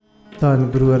ਧੰਨ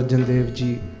ਗੁਰੂ ਅਰਜਨ ਦੇਵ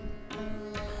ਜੀ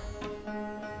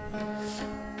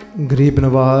ਗਰੀਬ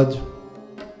ਨਵਾਜ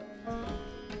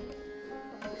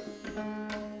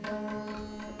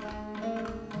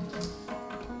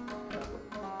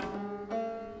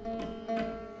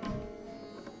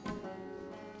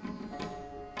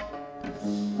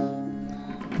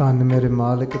ਧੰਨ ਮੇਰੇ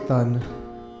ਮਾਲਕ ਧੰਨ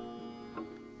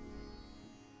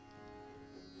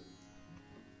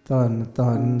ਧੰਨ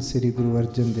ਧੰਨ ਸ੍ਰੀ ਗੁਰੂ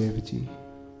ਅਰਜਨ ਦੇਵ ਜੀ।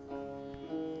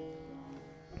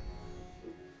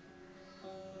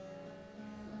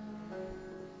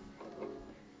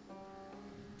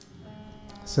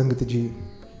 संगत जी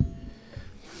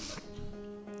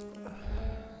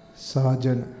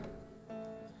साजन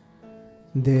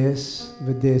देश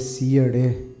विदेशी अड़े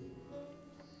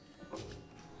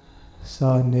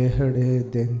सा नेहड़े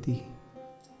देंदी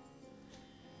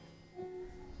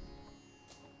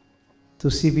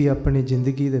तुसी भी अपनी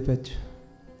जिंदगी दे विच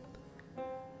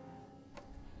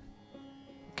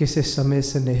किसी समय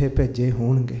स्नेह भेजे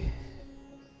होणगे,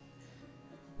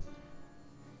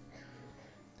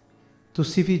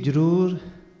 तुसी भी जरूर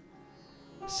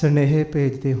स्नेह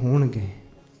भेजते होणगे।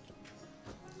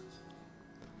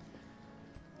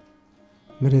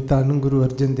 मेरे धन गुरु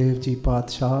अर्जन देव जी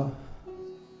पातशाह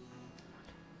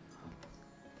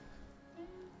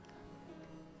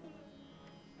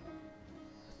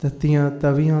तत्तियां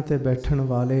तवियां ते बैठन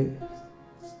वाले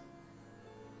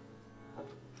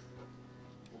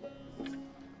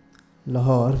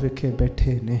लाहौर विखे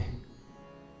बैठे ने।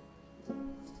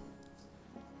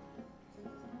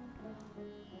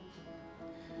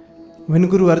 When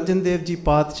Guru Arjan Dev Ji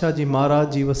Padshah Ji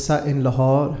Maharaj Ji was sat in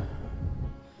Lahore,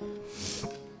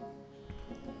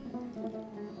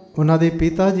 ਉਹਨਾਂ ਦੇ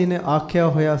ਪਿਤਾ ਜੀ ਨੇ ਆਖਿਆ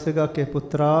ਹੋਇਆ ਸੀਗਾ ਕਿ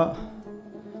ਪੁੱਤਰਾ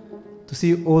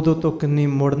ਤੁਸੀਂ ਉਦੋਂ ਤੱਕ ਨਹੀਂ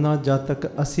ਮੁੜਨਾ ਜਦ ਤੱਕ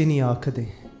ਅਸੀਂ ਨਹੀਂ ਆਖਦੇ।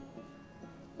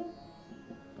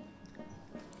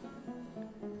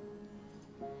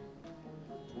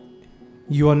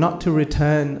 You are not to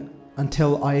return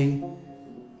until I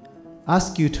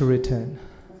ask you to return.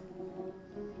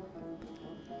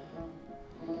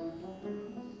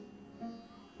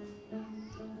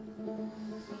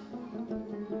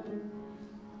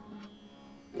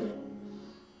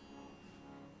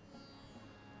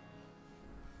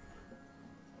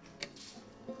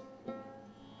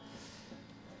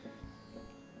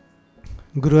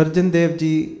 Guru Arjan Dev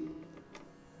Ji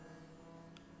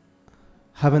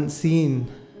haven't seen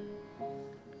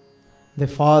their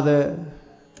father,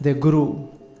 their guru.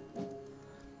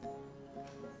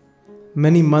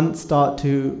 Many months start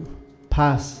to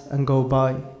pass and go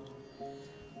by.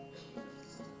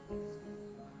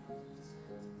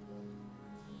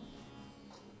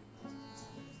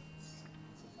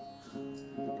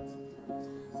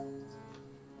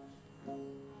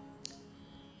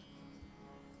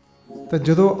 ਤਾਂ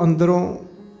ਜਦੋਂ ਅੰਦਰੋਂ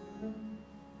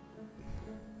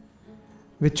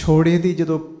ਵਿਛੋੜੇ ਦੀ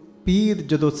ਜਦੋਂ ਪੀਰ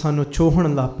ਜਦੋਂ ਸਾਨੂੰ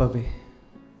ਛੋਹਣ ਲੱਗ ਪਵੇ,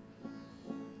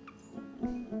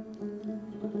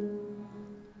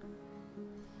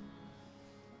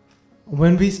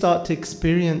 when we start to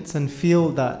experience and feel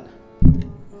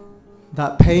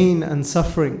that pain and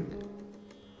suffering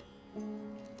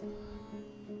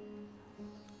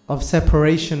of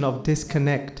separation, of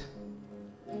disconnect,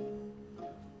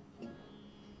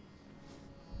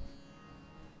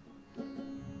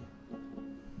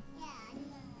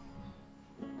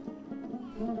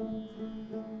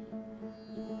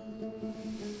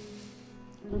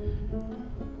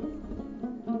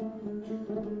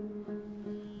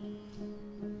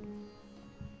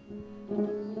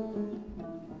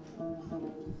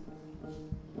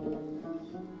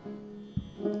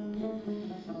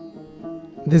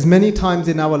 there's many times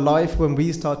in our life when we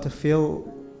start to feel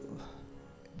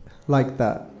like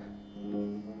that.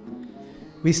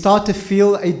 We start to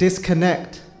feel a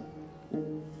disconnect.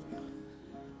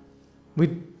 We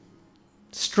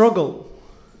struggle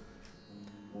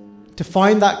to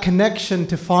find that connection,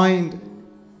 to find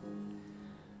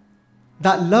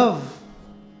that love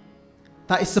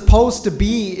that is supposed to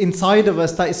be inside of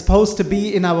us, that is supposed to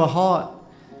be in our heart.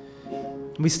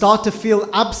 We start to feel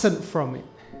absent from it.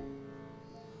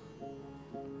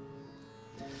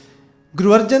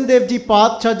 Guru Arjan Dev Ji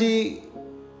Padshah Ji,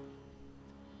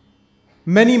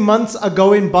 many months are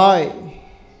going by,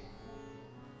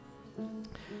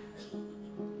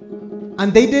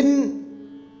 and they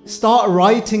didn't start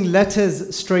writing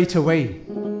letters straight away.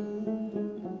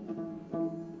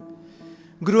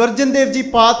 Guru Arjan Dev Ji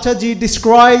Padshah Ji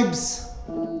describes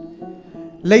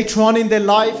later on in their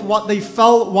life what they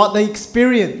felt, what they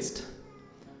experienced,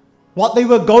 what they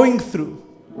were going through.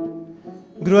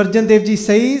 Guru Arjan Dev Ji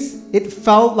says, it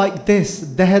felt like this.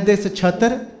 Deh des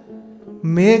chatar,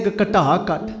 meg kata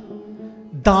kat.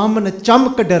 दामन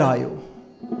चमक डरायो.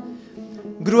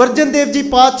 Guru Arjan Dev Ji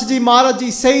Paatshah Ji Maharaj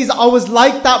Ji says, I was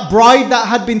like that bride that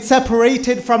had been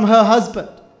separated from her husband.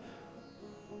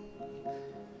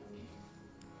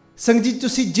 संगत जी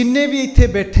तुसी जिन्ने भी इत्थे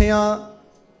बैठे हैं,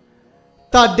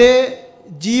 ताडे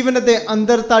जीवन दे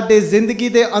अंदर, ताडे जिंदगी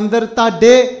दे अंदर,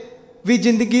 ताडे भी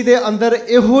जिंदगी दे अंदर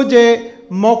इहो जे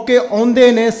मौके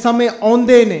आउंदे ने, समय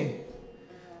आउंदे ने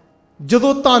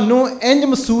जदों तुहानूं इंज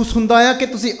महसूस हुंदा है कि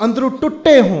तुसी अंदरों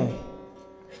टुट्टे हो.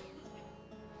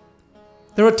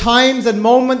 There are times and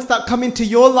moments that come into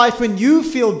your life when you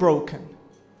feel broken,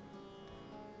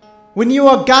 when you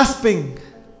are gasping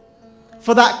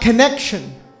for that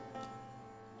connection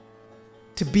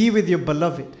to be with your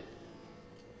beloved,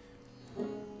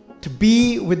 to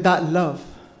be with that love.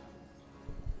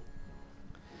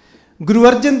 Guru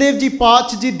Arjan Dev Ji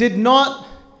Paatshah Ji did not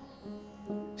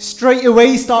straight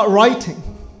away start writing.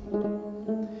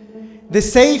 They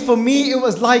say for me it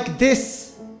was like this.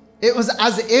 It was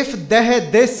as if they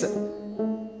had this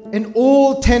in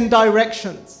all 10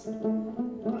 directions.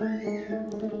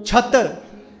 Chhatar.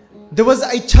 There was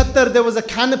a chhatar, there was a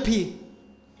canopy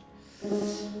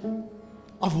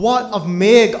of what? Of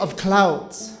meg, of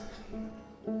clouds.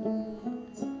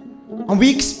 And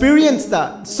we experience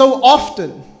that so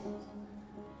often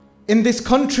in this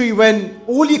country when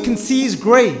all you can see is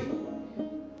grey.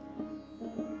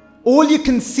 All you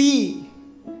can see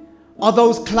are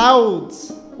those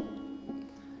clouds.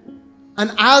 And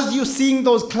as you're seeing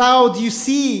those clouds, you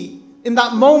see in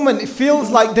that moment, it feels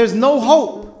like there's no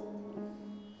hope.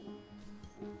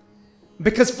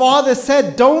 Because Father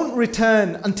said, don't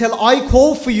return until I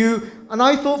call for you. And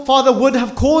I thought Father would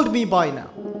have called me by now.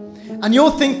 And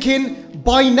you're thinking,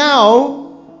 by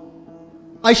now,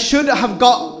 I should have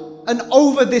gotten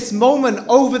over this moment,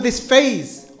 over this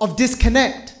phase of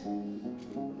disconnect.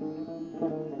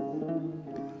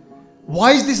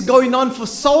 Why is this going on for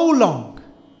so long?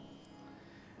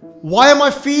 Why am I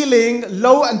feeling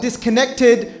low and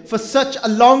disconnected for such a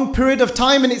long period of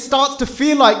time, and it starts to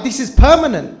feel like this is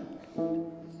permanent?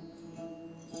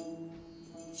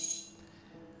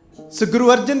 So Guru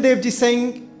Arjan Dev Ji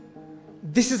saying,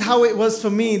 this is how it was for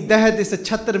me. They had this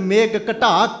chatar meg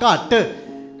kata kat.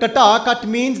 Kata kat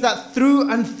means that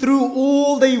through and through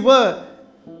all they were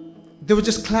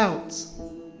just clouds.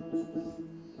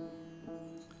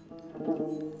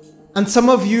 And some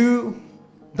of you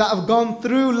that have gone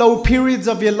through low periods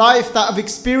of your life, that have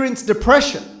experienced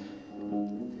depression,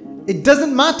 it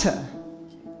doesn't matter.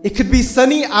 It could be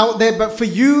sunny out there, but for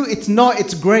you it's not,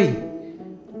 it's grey.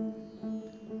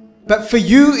 But for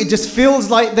you it just feels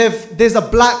like there's a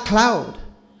black cloud.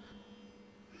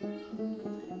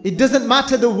 It doesn't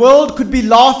matter, the world could be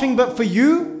laughing, but for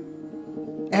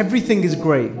you everything is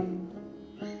grey.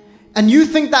 And you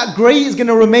think that grey is going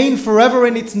to remain forever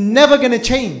and it's never going to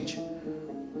change.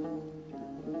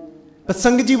 But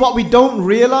Sangatji, what we don't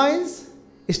realize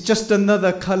is just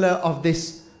another color of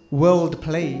this world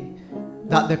play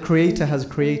that the Creator has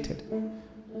created.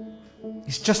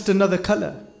 It's just another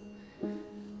color.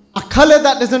 A color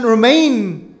that doesn't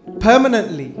remain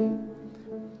permanently.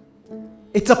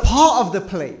 It's a part of the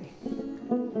play.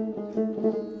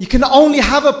 You can only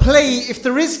have a play if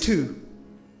there is two.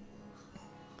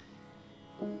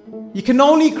 You can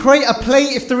only create a play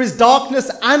if there is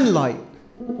darkness and light.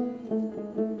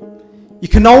 You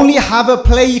can only have a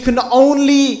play, you can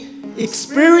only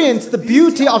experience the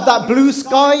beauty of that blue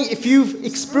sky if you've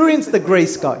experienced the grey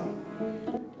sky.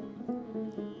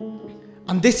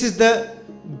 And this is the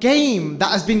game that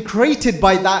has been created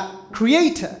by that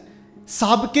Creator.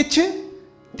 Sab kich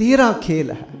tera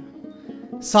khel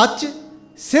hai. Sach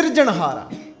sirjanhara.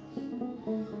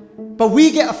 But we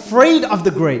get afraid of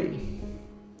the grey.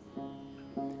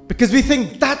 Because we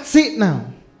think that's it now.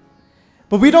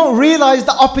 But we don't realize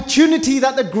the opportunity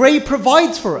that the grey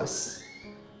provides for us.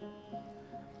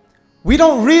 We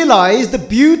don't realize the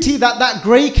beauty that that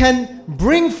grey can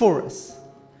bring for us.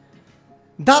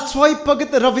 That's why Bhagat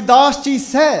Ravidas Ji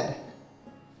said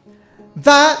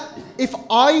that if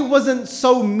I wasn't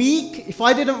so meek, if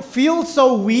I didn't feel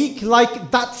so weak,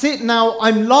 like that's it now,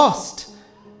 I'm lost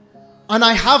and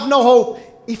I have no hope.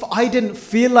 If I didn't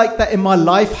feel like that in my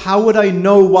life, how would I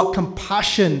know what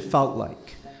compassion felt like?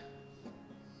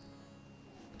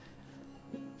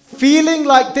 Feeling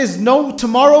like there's no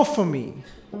tomorrow for me.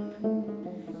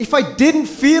 If I didn't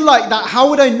feel like that, how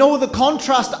would I know the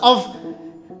contrast of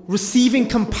receiving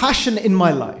compassion in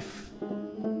my life?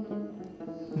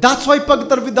 That's why Bhagat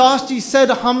Ravidas Ji said,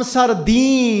 Hum sar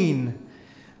deen,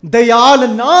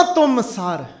 dayal na tum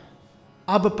sar,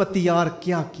 ab patiyar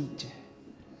kya kiche.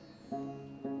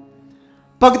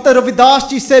 Bhagt Ravidas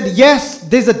ji said, yes,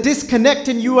 there's a disconnect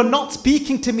and you are not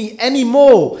speaking to me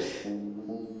anymore.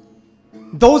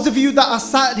 Those of you that are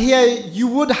sat here, you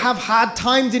would have had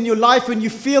times in your life when you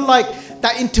feel like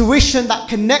that intuition, that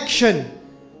connection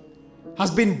has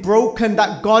been broken,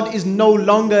 that God is no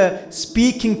longer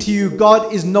speaking to you,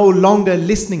 God is no longer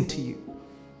listening to you.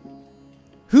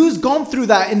 Who's gone through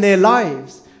that in their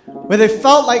lives, where they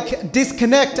felt like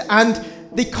disconnect and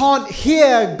they can't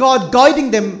hear God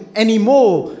guiding them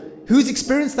anymore? Who's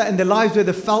experienced that in their lives where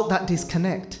they felt that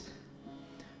disconnect?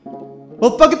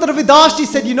 Well, Bhagt Ravidas ji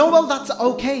said, well, that's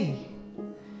okay.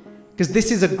 Because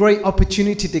this is a great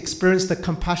opportunity to experience the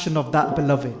compassion of that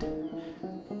beloved.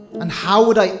 And how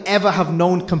would I ever have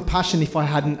known compassion if I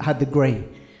hadn't had the grey?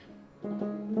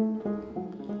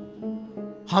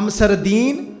 Hum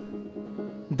sardeen,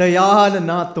 dayal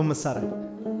na tum sar.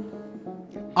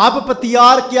 Ab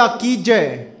patiyar kya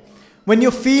kijay. When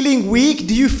you're feeling weak,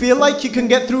 do you feel like you can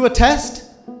get through a test?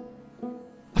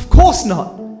 Of course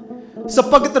not. So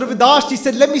Bhagt Ravidas ji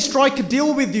said, let me strike a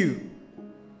deal with you.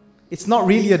 It's not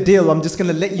really a deal. I'm just going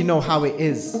to let you know how it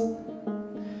is.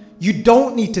 You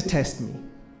don't need to test me.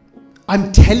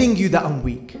 I'm telling you that I'm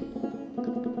weak.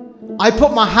 I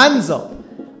put my hands up.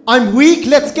 I'm weak.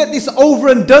 Let's get this over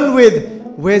and done with.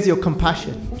 Where's your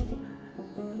compassion?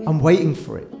 I'm waiting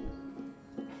for it.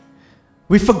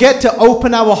 We forget to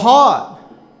open our heart.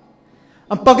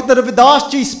 And Bhagt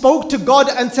Ravidas ji spoke to God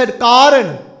and said,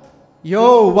 Karan,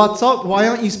 yo, what's up? Why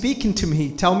aren't you speaking to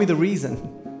me? Tell me the reason.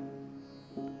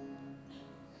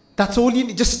 That's all you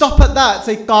need. Just stop at that.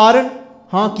 Say, Karan,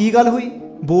 haan, ki gal hui?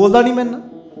 Bolda nahi main na.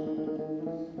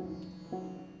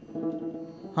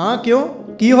 हाँ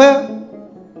क्यों की होया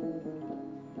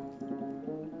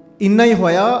इन्ना ही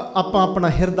होया आपां अपना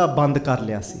हिरदा बंद कर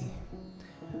लिया सी.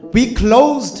 We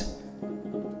closed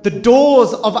the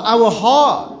doors of our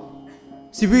heart.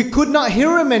 See, we could not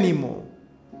hear him anymore.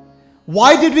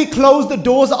 Why did we close the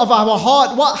doors of our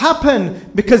heart? What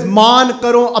happened? Because मान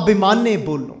करो अभिमान ने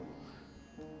बोलो.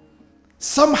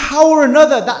 Somehow or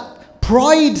another that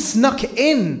pride snuck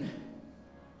in.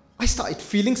 I started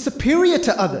feeling superior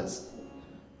to others.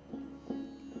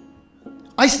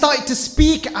 I started to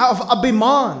speak out of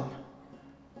abhiman.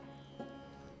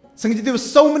 There were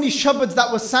so many shabads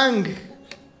that were sang.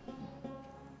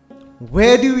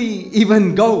 Where do we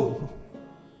even go?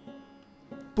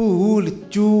 Pool,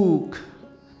 chook.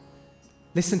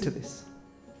 Listen to this.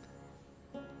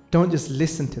 Don't just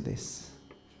listen to this.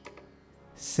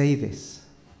 Say this.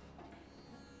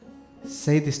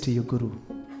 Say this to your Guru.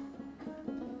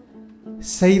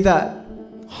 Say that,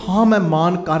 हाँ मैं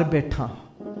मान कर बैठा.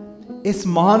 इस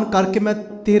मान करके मैं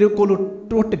तेरे कोलों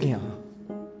टूट गया.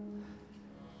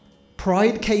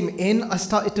 Pride came in. I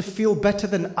started to feel better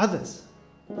than others.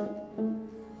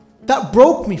 That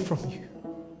broke me from you.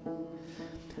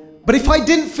 But if I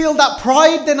didn't feel that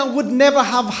pride, then I would never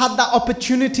have had that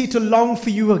opportunity to long for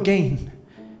you again.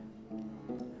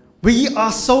 We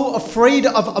are so afraid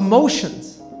of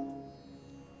emotions.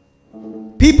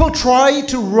 People try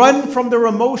to run from their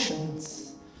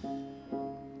emotions.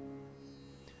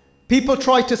 People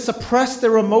try to suppress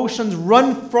their emotions,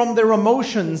 run from their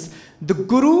emotions. The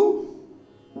Guru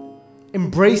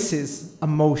embraces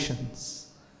emotions.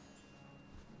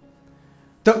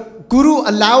 The Guru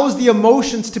allows the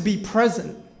emotions to be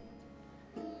present.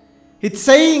 It's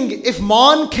saying if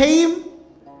Maan came,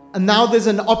 and now there's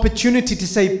an opportunity to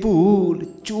say, Pool,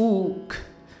 Chook.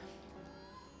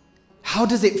 How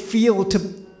does it feel to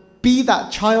be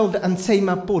that child and say,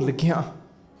 Main bhul gaya?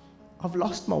 I've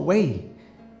lost my way.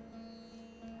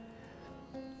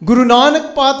 Guru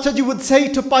Nanak Padshaah ji would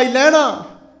say to Bhai Lena,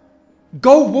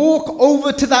 go walk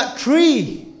over to that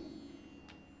tree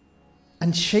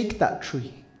and shake that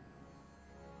tree.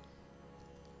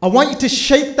 I want you to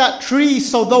shake that tree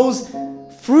so those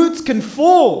fruits can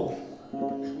fall.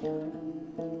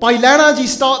 Bhai Lena ji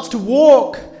starts to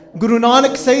walk. Guru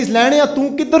Nanak says, Lena,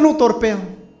 tu kidhar nu tur paya?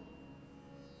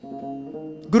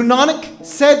 Guru Nanak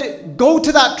said, go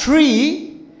to that tree.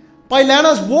 Bhai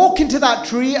Lena's walking to that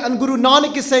tree and Guru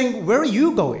Nanak is saying, where are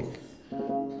you going?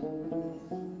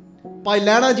 Bhai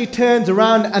Lena ji turns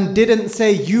around and didn't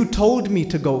say, you told me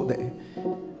to go there.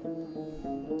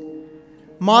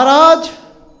 Maharaj,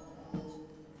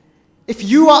 if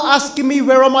you are asking me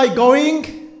where am I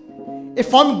going,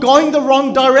 if I'm going the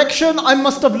wrong direction, I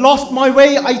must have lost my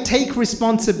way. I take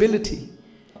responsibility.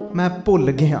 Main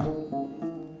bhul gaya.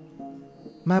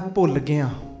 Main bhul gaya.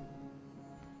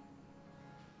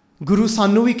 Guru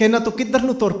sanu vi kehna to kidhar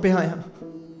nu tur pe aaya.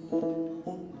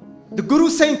 The Guru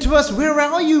saying to us, where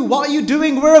are you? What are you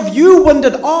doing? Where have you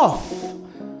wandered off?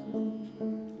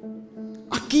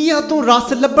 Akiya to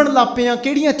ras labban la pe a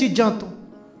kehdiyan cheejan to?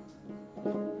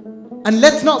 And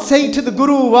let's not say to the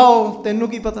Guru, wow, tenu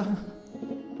ki pata.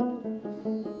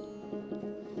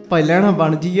 Bhai lehna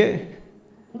ban jiye.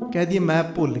 Keh diye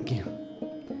main bhul gaya.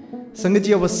 Sangat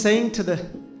ji, I was saying to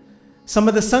some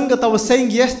of the Sangat, I was saying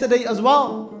yesterday as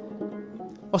well.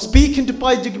 I was speaking to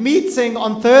Bhai Jagmeet Singh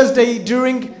on Thursday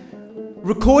during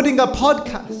recording a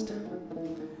podcast.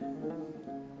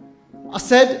 I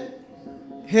said,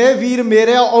 hey Veer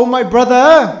Mera, oh my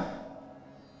brother,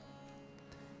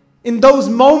 in those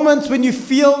moments when you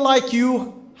feel like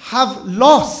you have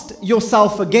lost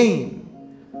yourself again,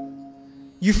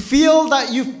 you feel that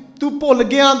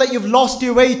that you've lost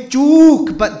your way,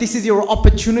 chook, but this is your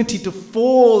opportunity to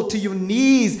fall to your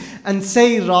knees and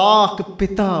say, Rakh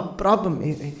Pita Prabh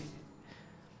Mere,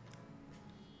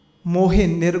 Mohe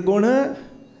Nirguna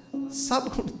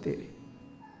Sab Gun Tere.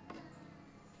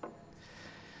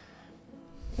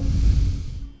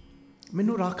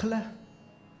 Minu rakh le.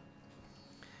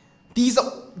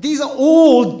 These are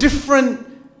all different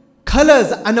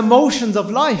colors and emotions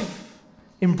of life.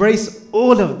 Embrace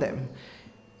all of them.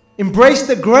 Embrace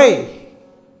the grey.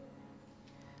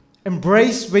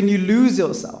 Embrace when you lose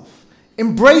yourself.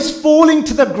 Embrace falling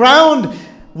to the ground.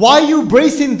 Why are you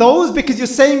embracing those? Because you're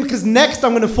saying, because next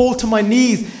I'm going to fall to my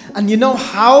knees. And you know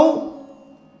how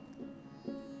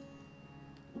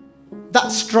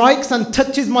that strikes and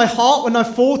touches my heart when I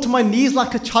fall to my knees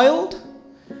like a child?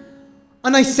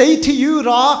 And I say to you,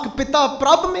 Rakh Pita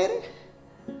Prabh Mere.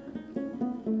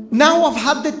 Now I've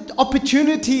had the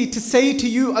opportunity to say to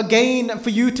you again, and for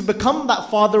you to become that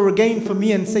father again for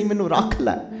me and say, Minu rakh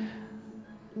le.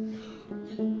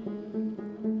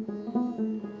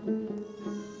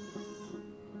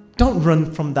 Don't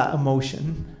run from that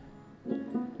emotion.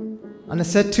 And I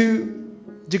said to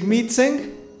Jagmeet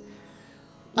Singh,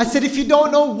 I said, if you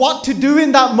don't know what to do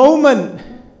in that moment,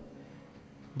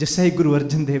 just say Guru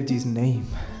Arjan Dev Ji's name.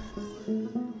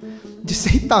 Just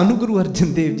say Tanu Guru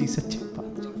Arjan Dev Ji Sache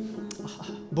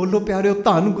Paatshah. Bolo pyareo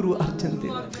Tanu Guru Arjan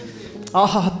Dev.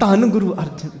 Tanu Guru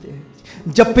Arjan Dev.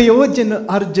 Japyo jin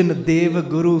Arjan Dev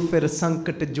Guru fir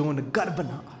sankat jon garb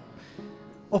na.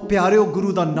 O pyareo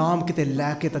Guru da naam kite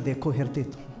leke ta dekho hirde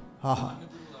to. Wah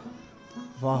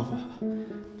wah.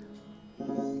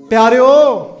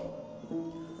 Pyareo,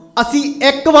 ਅਸੀਂ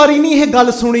ਇੱਕ ਵਾਰੀ ਨਹੀਂ ਇਹ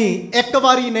ਗੱਲ ਸੁਣੀ, ਇੱਕ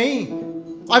ਵਾਰੀ ਨਹੀਂ.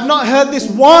 I've not heard this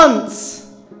once.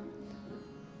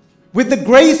 With the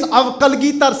grace of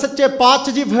Kalgitar Sache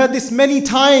Paatshah, you've heard this many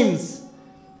times.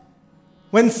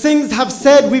 When Singhs have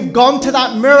said, we've gone to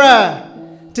that mirror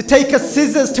to take a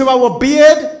scissors to our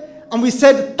beard, and we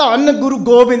said, Dhan Guru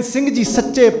Gobind Singh Ji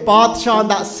Sache Paatshah, and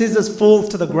that scissors falls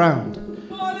to the ground.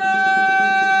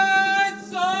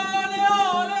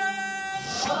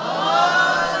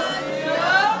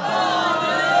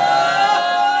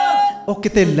 ਉਹ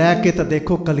ਕਿਤੇ ਲੈ ਕੇ ਤਾਂ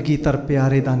ਦੇਖੋ ਕਲਗੀਧਰ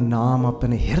ਪਿਆਰੇ ਦਾ ਨਾਮ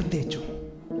ਆਪਣੇ ਹਿਰਦੇ ਚੋਂ.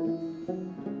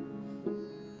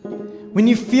 When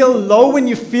you feel low, when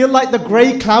you feel like the grey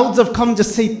clouds have come,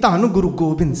 just say ਧੰਨ ਗੁਰੂ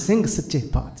ਗੋਬਿੰਦ ਸਿੰਘ ਸੱਚੇ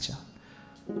ਪਾਤਸ਼ਾਹ.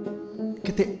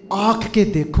 ਕਿਤੇ ਆਖ ਕੇ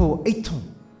ਦੇਖੋ ਇੱਥੋਂ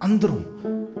ਅੰਦਰੋਂ.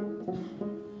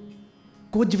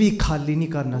 ਕੁਝ ਵੀ ਖਾਲੀ ਨਹੀਂ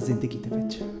ਕਰਨਾ ਜ਼ਿੰਦਗੀ ਦੇ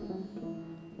ਵਿੱਚ.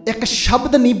 ਇੱਕ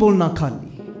ਸ਼ਬਦ ਨਹੀਂ ਬੋਲਣਾ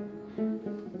ਖਾਲੀ.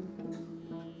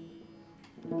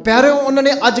 ਪਿਆਰਿਓ, ਉਹਨਾਂ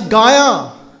ਨੇ ਅੱਜ ਗਾਇਆ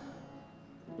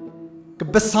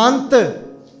Basant,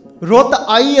 Rod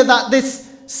Ai, that this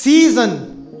season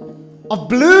of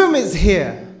bloom is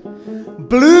here.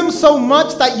 Bloom so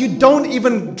much that you don't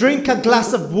even drink a glass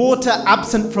of water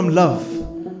absent from love.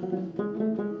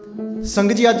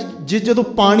 ਸੰਗਤ ਜੀ, ਅੱਜ ਜਦੋਂ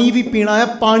ਪਾਣੀ ਵੀ ਪੀਣਾ ਹੈ,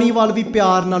 ਪਾਣੀ ਵੱਲ ਵੀ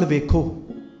ਪਿਆਰ ਨਾਲ ਵੇਖੋ.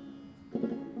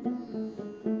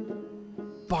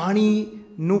 ਪਾਣੀ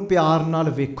ਨੂੰ ਪਿਆਰ ਨਾਲ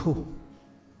ਵੇਖੋ,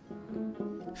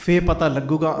 ਫੇਰ ਪਤਾ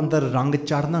ਲੱਗੂਗਾ ਅੰਦਰ ਰੰਗ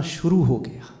ਚੜ੍ਹਨਾ ਸ਼ੁਰੂ ਹੋ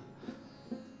ਗਿਆ.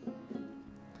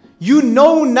 You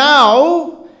know now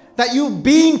that you're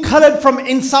being colored from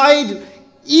inside,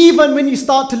 even when you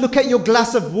start to look at your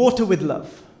glass of water with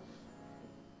love.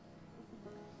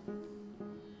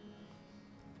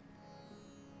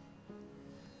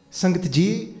 Sangat ji,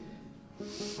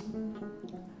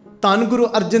 Dhan Guru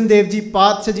Arjan Dev Ji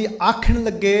Paatshah Ji ਆਖਣ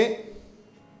ਲੱਗੇ,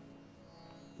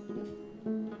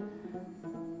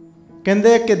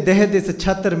 ਕਹਿੰਦੇ ਕਿ ਦੇਹ ਦਿਸ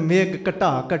ਛਤਰ ਮੇਘ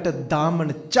ਘਟਾ ਘਟ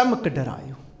ਦਾਮਨ ਚਮਕ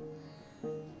ਡਰਾਇਓ.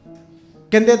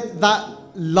 That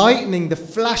lightning, the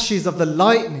flashes of the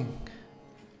lightning,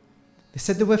 they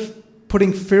said they were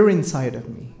putting fear inside of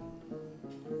me.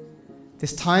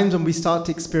 There's times when we start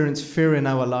to experience fear in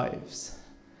our lives.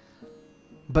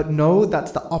 But know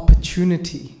that's the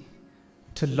opportunity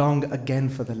to long again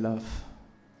for the love.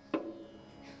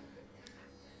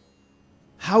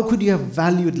 How could you have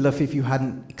valued love if you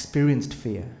hadn't experienced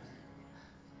fear?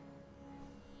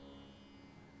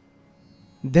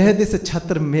 ਦੇਹ ਦਿਸ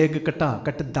ਛਤਰ ਮੇਘ ਘਟਾ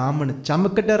ਘਟ ਦਾਮਨ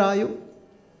ਚਮਕ ਡਰਾਇਓ.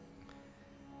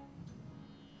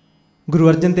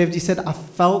 Guru Arjan Dev Ji said, I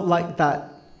felt like that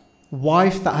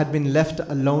wife that had been left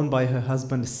alone by her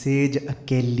husband, sej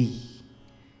akeli,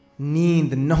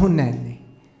 neend no naine.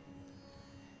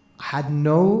 I had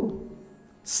no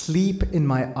sleep in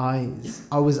my eyes.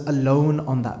 I was alone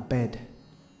on that bed.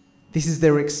 This is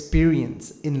their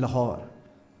experience in Lahore.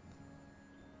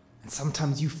 And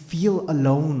sometimes you feel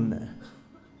alone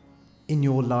in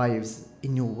your lives,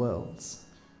 in your worlds.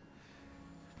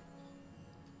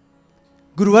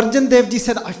 Guru Arjan Dev Ji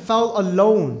said, I felt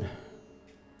alone.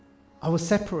 I was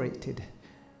separated.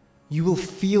 You will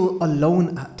feel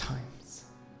alone at times.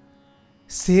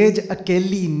 Sej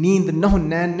akeli neend no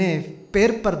naine per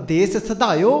pardes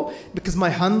sadayo, because my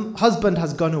husband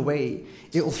has gone away.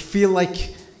 It will feel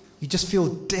like you just feel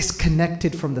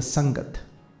disconnected from the sangat.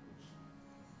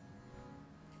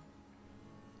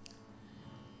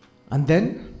 And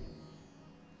then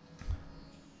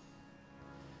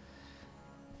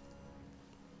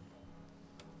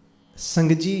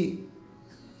संगत जी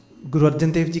गुरु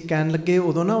अर्जन देव जी कहन लगे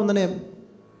उदों ना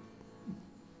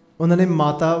उन्होंने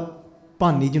माता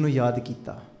भानी जी नूं याद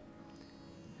किया.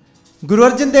 Guru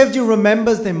Arjan Dev Ji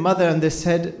remembers their mother, and they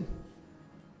said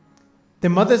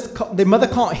their mother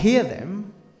can't hear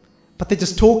them, but they're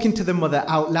just talking to their mother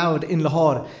out loud in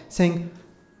Lahore, saying,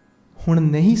 "Hun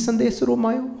nahi sandesh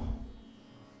romayo,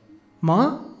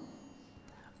 Ma,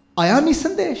 aya nahi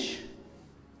sandesh.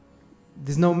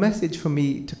 There's no message for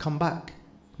me to come back.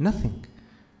 Nothing."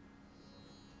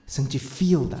 Sanji,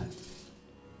 feel that.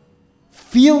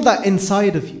 Feel that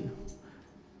inside of you.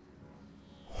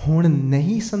 ਹੁਣ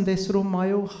ਨਹੀਂ ਸੰਦੇਸਰੋ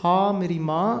mayo ਹਾਂ ਮੇਰੀ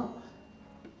ਮਾਂ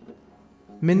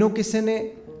ਮੈਨੂੰ ਕਿਸੇ ਨੇ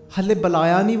ਹਲੇ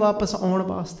ਬੁਲਾਇਆ ਨਹੀਂ ਵਾਪਸ ਆਉਣ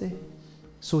ਵਾਸਤੇ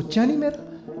ਸੋਚਿਆ ਨਹੀਂ ਮੇਰਾ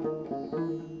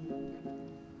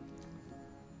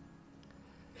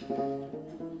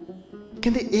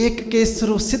ਕਹਿੰਦੇ ਏਕ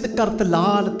ਕੇਸਰੋ ਸਿੱਧ ਕਰਤ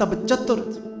ਲਾਲ ਤਬ ਚਤੁਰ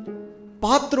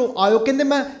ਪਾਤਰੋ ਆਇਓ ਕਹਿੰਦੇ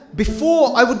ਮੈਂ before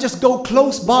I would just go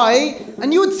close by and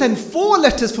you would send 4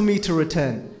 letters for me to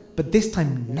return, but this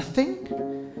time nothing.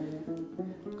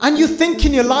 And you think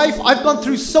in your life, I've gone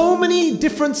through so many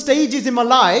different stages in my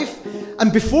life,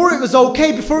 and before it was okay,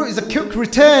 before it was a quick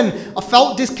return, I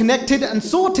felt disconnected and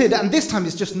sorted, and this time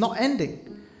it's just not ending.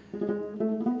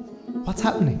 What's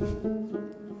happening?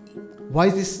 Why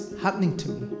is this happening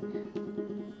to me?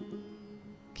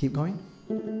 Keep going.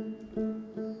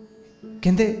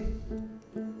 Kende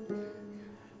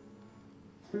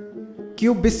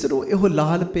kyo bisro eho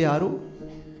laal pyaro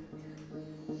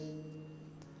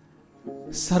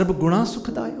Sarb guna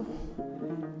sukhdayo.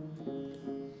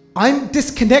 I'm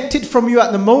disconnected from you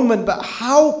at the moment, but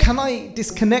how can I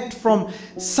disconnect from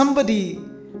somebody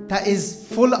that is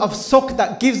full of sukh,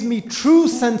 that gives me true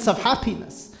sense of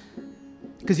happiness?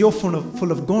 Because you're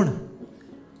full of guna.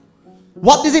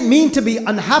 What does it mean to be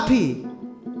unhappy?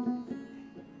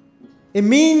 It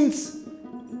means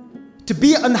to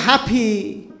be unhappy.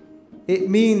 It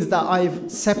means that I've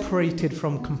separated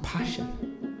from compassion.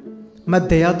 मैं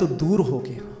दया तो दूर हो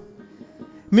गया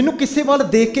मैनू किसी वाल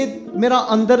देख के मेरा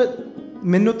अंदर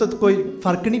मैनू तो कोई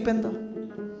फर्क नहीं पैंदा.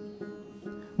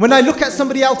 When I look at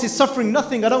somebody else is suffering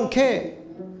nothing, I don't care.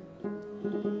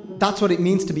 That's what it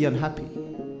means to be unhappy.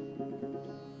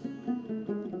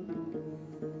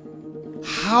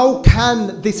 How can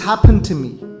this happen to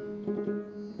me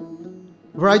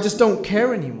where I just don't care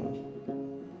anymore?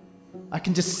 I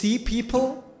can just see people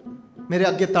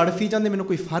मेरे आगे तड़फी जांदे मैनू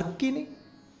कोई फर्क ही नहीं.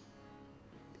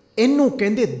 ਇਹਨੂੰ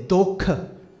ਕਹਿੰਦੇ ਦੁੱਖ.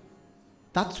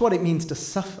 That's what it means to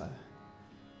suffer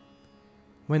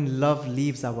when love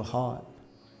leaves our heart.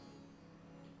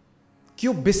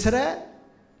 ਕਿਉਂ ਬਿਸਰੈ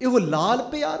ਇਹੋ ਲਾਲ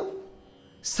ਪਿਆਰੋ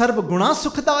ਸਰਬ ਗੁਣਾ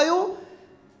ਸੁਖਦਾਇਓ.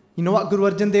 You know what Guru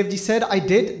Arjan Dev Ji said? I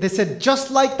did. They said,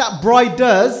 just like that bride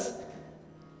does,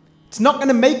 it's not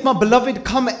going to make my beloved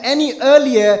come any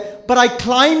earlier, but I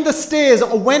climbed the stairs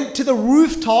or went to the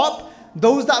rooftop.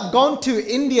 Those that have gone to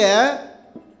India,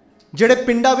 ਜਿਹੜੇ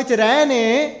ਪਿੰਡਾਂ ਵਿੱਚ ਰਹੇ ਨੇ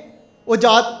ਉਹ ਜਾ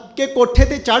ਕੇ ਕੋਠੇ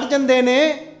ਤੇ ਚੜ ਜਾਂਦੇ ਨੇ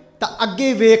ਤਾਂ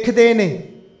ਅੱਗੇ ਵੇਖਦੇ ਨੇ.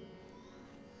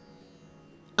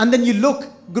 And then you look,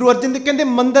 Guru Arjan Dev ਕਹਿੰਦੇ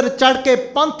ਮੰਦਰ ਚੜ ਕੇ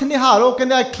ਪੰਥ ਨਿਹਾਰੋ.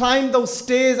 ਕਹਿੰਦੇ I climbed those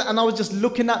stairs and I was just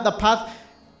looking at the path.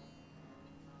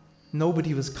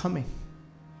 Nobody was coming.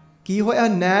 ਕੀ ਹੋਇਆ?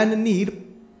 ਨੈਣ ਨੀਰ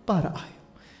ਭਰ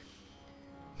ਆਇਓ.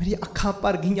 ਮੇਰੀ ਅੱਖਾਂ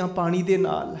ਭਰ ਗਈਆਂ ਪਾਣੀ ਦੇ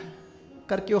ਨਾਲ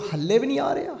ਕਰਕੇ ਉਹ ਹੱਲੇ ਵੀ ਨਹੀਂ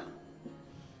ਆ ਰਿਹਾ.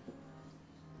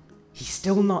 He's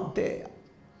still not there.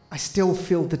 I still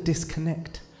feel the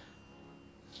disconnect.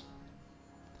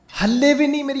 ਹੱਲੇ ਵੀ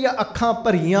ਨਹੀਂ ਮੇਰੀਆਂ ਅੱਖਾਂ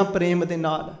ਭਰੀਆਂ ਪ੍ਰੇਮ ਦੇ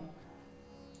ਨਾਲ.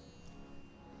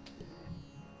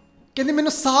 ਕਹਿੰਦੇ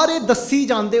ਮੈਨੂੰ ਸਾਰੇ ਦੱਸੀ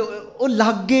ਜਾਂਦੇ ਉਹ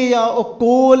ਲਾਗੇ ਆ ਉਹ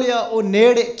ਕੋਲ ਆ ਉਹ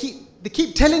ਨੇੜੇ. They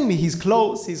keep telling me he's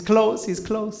close, he's close, he's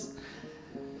close.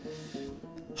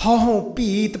 How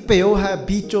peet peo hai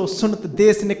bicho sunat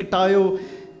des niktayo.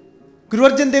 Guru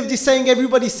Arjan Dev Ji saying,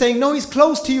 everybody's saying, no, he's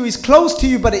close to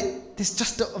you, but there's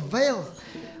just a veil.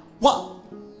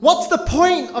 What's the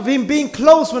point of him being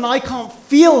close when I can't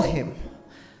feel him?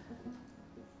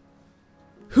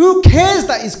 Who cares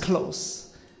that he's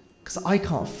close? Because I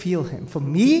can't feel him. For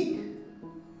me,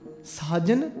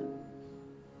 Sajan,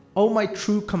 oh my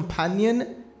true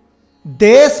companion,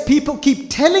 there's people keep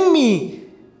telling me,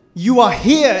 you are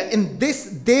here in this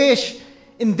desh,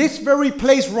 in this very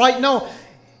place right now.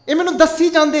 ਇਹ ਮੈਨੂੰ ਦੱਸੀ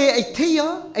ਜਾਂਦੇ ਇੱਥੇ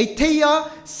ਹੀ ਆ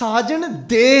ਸਾਜਣ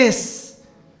ਦੇਸ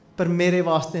ਪਰ ਮੇਰੇ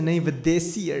ਵਾਸਤੇ ਨਹੀਂ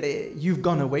ਵਿਦੇਸੀ ਅੜੇ you've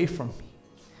gone away from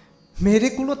me ਮੇਰੇ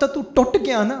ਕੋਲੋਂ ਤਾਂ ਤੂੰ ਟੁੱਟ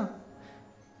ਗਿਆ ਨਾ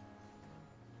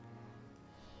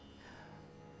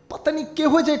ਪਤਾ ਨਹੀਂ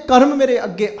ਕਿਹੋ ਜਿਹੇ ਕਰਮ ਮੇਰੇ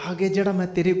ਅੱਗੇ ਆ ਗਏ ਜਿਹੜਾ ਮੈਂ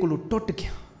ਤੇਰੇ ਕੋਲੋਂ ਟੁੱਟ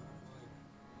ਗਿਆ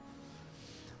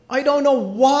I don't know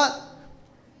what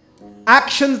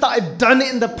actions that I've done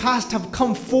in the past have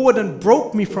come forward and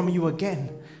broke me from you again.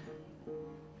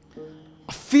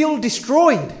 I feel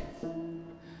destroyed.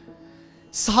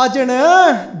 ਸਾਜਣ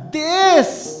ਦੇਸ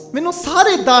ਮੈਨੂੰ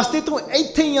ਸਾਰੇ ਦੱਸਦੇ ਤੂੰ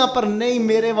ਇੱਥੇ ਹੀ ਆ ਪਰ ਨਹੀਂ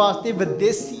ਮੇਰੇ ਵਾਸਤੇ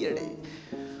ਵਿਦੇਸੀ ਅੜੇ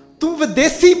ਤੂੰ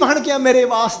ਵਿਦੇਸੀ ਬਣ ਗਿਆ ਮੇਰੇ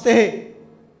ਵਾਸਤੇ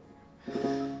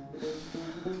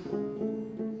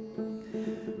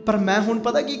ਪਰ ਮੈਂ ਹੁਣ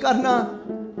ਪਤਾ ਕੀ ਕਰਨਾ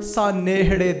ਸਾ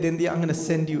ਨੇਹੜੇ ਦਿੰਦੀ I'm going to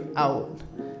send you out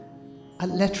a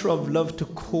letter of love to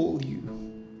call you.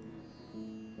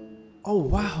 Oh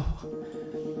wow,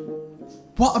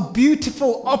 what a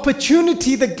beautiful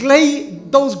opportunity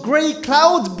those grey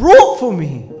clouds brought for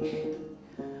me.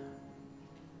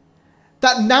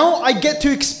 That now I get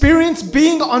to experience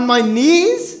being on my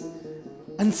knees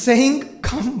and saying,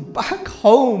 come back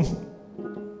home.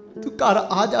 Tu ghar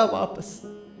aaja wapas.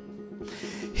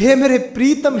 Hey mere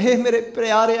preetam, hey mere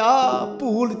pyare,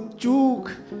 bhool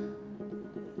chook.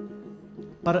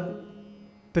 Par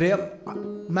prem,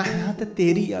 main haan te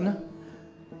teri hai na.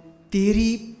 Teri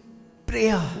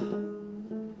prayer.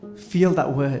 Feel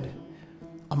that word.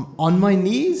 I'm on my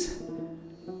knees.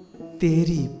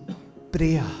 Teri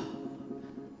prayer.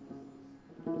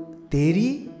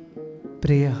 Teri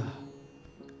prayer.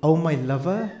 Oh my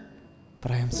lover,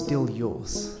 but I am still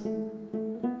yours.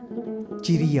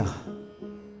 Chiriya.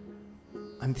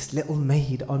 I'm this little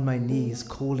maid on my knees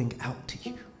calling out to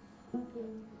you.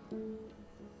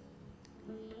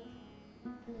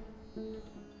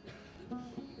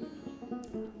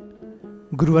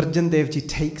 Guru Arjan Dev Ji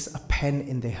takes a pen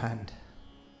in their hand.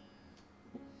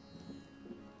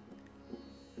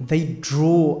 They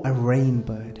draw a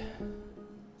rainbird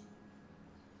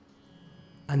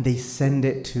and they send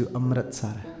it to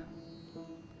Amritsar.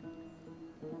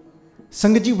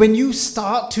 Sangat Ji, when you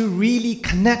start to really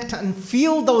connect and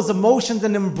feel those emotions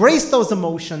and embrace those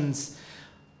emotions,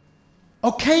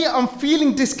 okay, I'm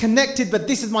feeling disconnected, but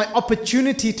this is my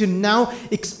opportunity to now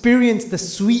experience the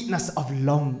sweetness of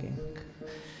longing.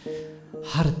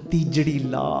 Har tijdi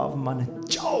love man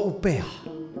chao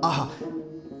peya.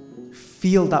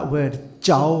 Feel that word,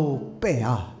 chao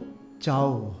peya.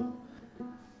 Chao.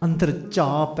 Andar cha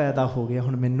paida ho gaya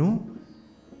hun mainu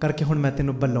karke hun main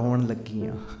tenu bulaun lagi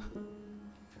aa.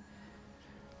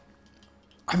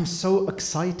 I'm so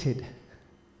excited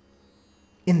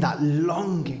in that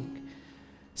longing.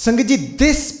 Sangat Ji,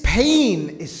 this pain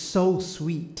is so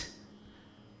sweet.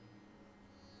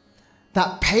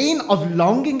 That pain of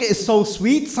longing is so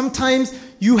sweet. Sometimes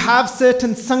you have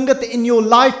certain sangat in your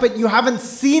life, but you haven't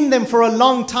seen them for a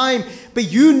long time. But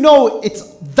you know it's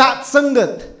that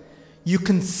sangat you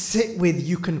can sit with,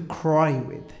 you can cry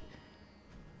with,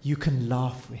 you can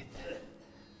laugh with.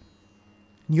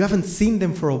 You haven't seen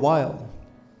them for a while.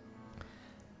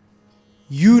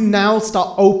 You now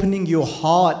start opening your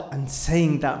heart and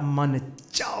saying that man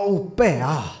chao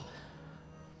peya.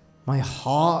 My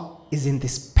heart is in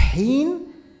this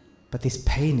pain, but this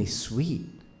pain is sweet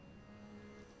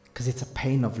because it's a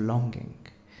pain of longing.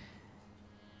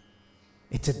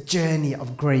 It's a journey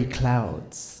of grey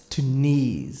clouds to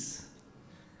knees,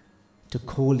 to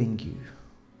calling you.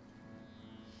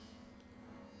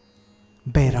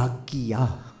 Bairagiya.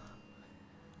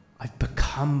 I've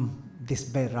become this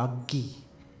bairagi.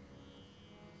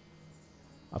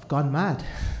 I've gone mad.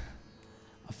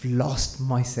 I've lost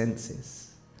my senses.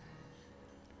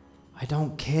 I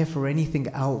don't care for anything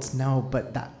else now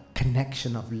but that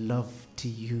connection of love to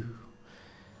you.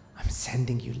 I'm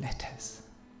sending you letters.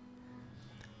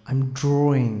 I'm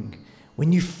drawing.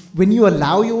 When you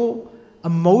allow your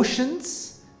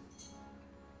emotions,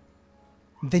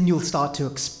 then you'll start to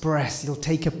express. You'll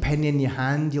take a pen in your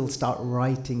hand, you'll start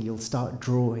writing, you'll start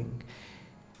drawing.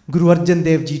 Guru Arjan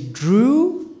Dev Ji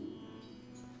drew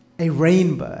a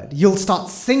rainbird. You'll start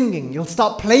singing, you'll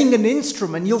start playing an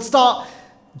instrument, you'll start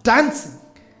dancing.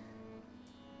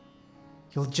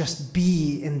 You'll just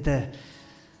be in the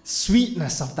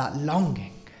sweetness of that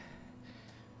longing.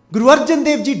 Guru Arjan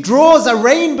Dev Ji draws a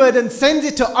rainbird and sends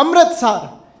it to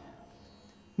Amritsar.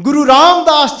 Guru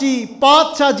Ramdas Ji,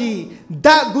 Padsha Ji,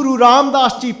 that Guru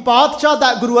Ramdas Ji, Padsha,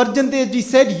 that Guru Arjan Dev Ji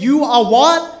said, you are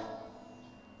what?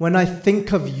 When I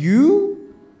think of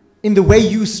you, in the way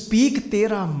you speak,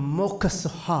 Tera mukh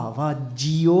suhava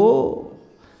jio.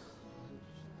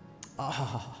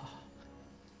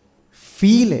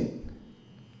 Feel it.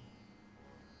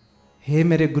 हे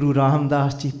मेरे गुरु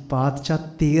रामदास जी पातशाह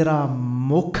तेरा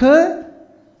मुख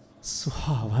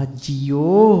सुहावा जियो.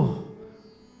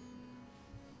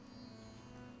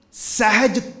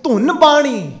 सहज धुन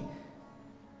बाणी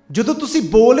ਜਦੋਂ ਤੁਸੀਂ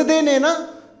ਬੋਲਦੇ ਨੇ ਨਾ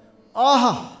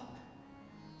ਆਹਾ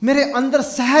ਮੇਰੇ ਅੰਦਰ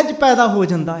ਸਹਿਜ ਪੈਦਾ ਹੋ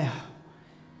ਜਾਂਦਾ ਆ.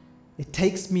 It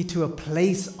takes me to a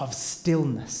place of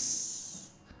stillness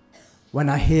when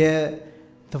I hear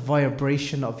the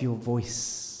vibration of your voice.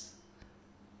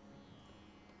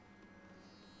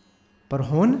 पर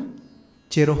हुन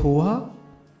चिर हुआ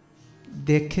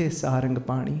देखे सारंग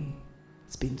पानी.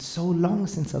 It's been so long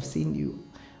since I've seen you.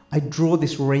 I draw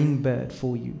this rainbird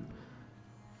for you.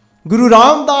 Guru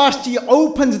Ramdas Ji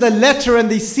opens the letter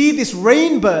and they see this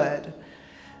rainbird.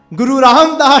 Guru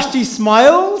Ramdas Ji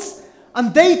smiles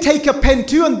and they take a pen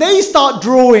too and they start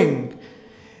drawing.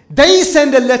 They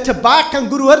send a letter back and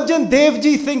Guru Arjan Dev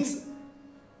Ji thinks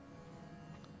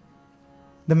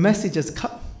the message has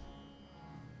come.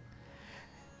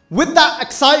 With that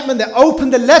excitement, they open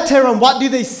the letter and what do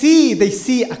they see? They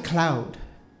see a cloud.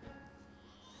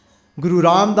 Guru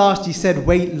Ramdas Ji said,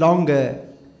 wait longer.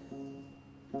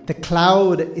 The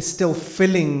cloud is still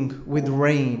filling with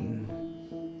rain.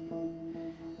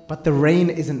 But the rain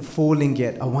isn't falling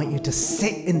yet. I want you to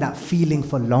sit in that feeling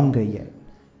for longer yet.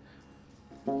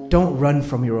 Don't run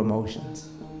from your emotions.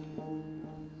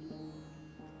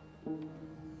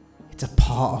 It's a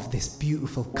part of this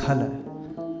beautiful color.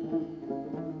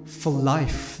 For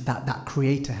life that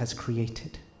creator has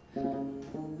created.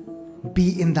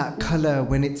 Be in that color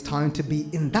when it's time to be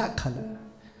in that color.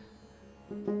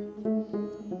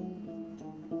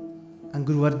 And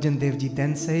Guru Arjan Dev Ji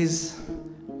then says,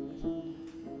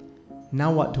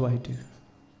 now what do I do?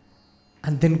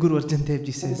 And then Guru Arjan Dev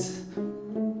Ji says,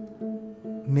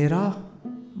 Mera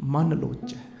man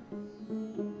lochai,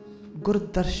 Gur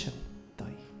darshan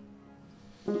dai.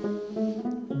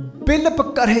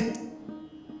 Bilp kare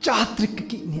Chatrik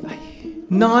ki niyai,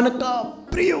 Nanaka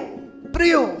priyo,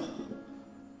 priyo,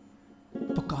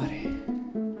 pukare.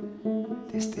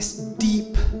 There's this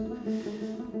deep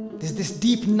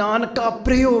Nanaka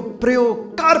priyo,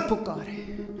 priyo, kar pukare.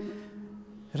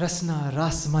 Rasna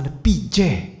rasman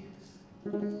pije.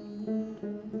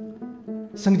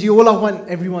 Sangji, all I want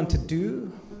everyone to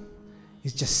do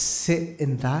is just sit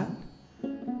in that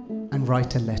and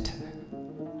write a letter.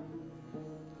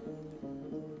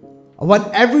 I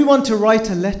want everyone to write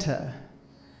a letter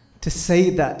to say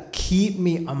that keep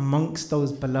me amongst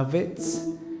those beloveds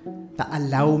that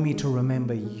allow me to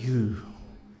remember you,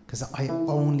 because I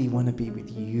only want to be with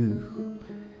you.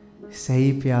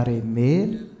 Say pyare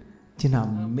mer jina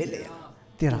milya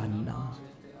tera naam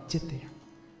jitya.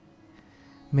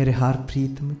 मेरे हर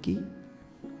प्रीतम की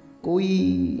कोई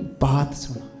बात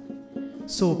सुना,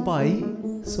 सो भाई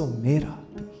सो मेरा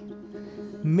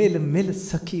पीर, मिल मिल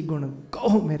सखी गुण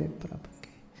कहो मेरे प्रभु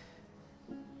के.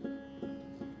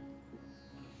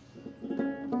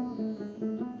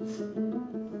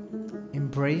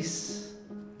 Embrace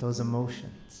those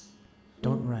emotions.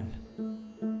 Don't run.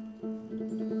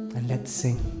 And let's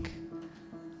sing.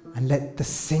 And let the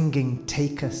singing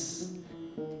take us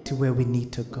to where we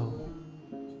need to go.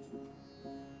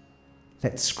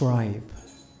 Let's scribe,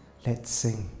 let's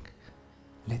sing,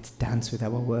 let's dance with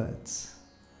our words.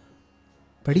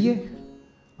 पढ़िए,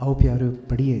 आओ प्यारे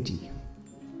पढ़िए जी.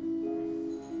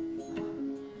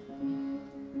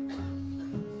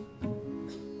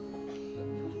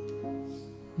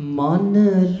 मन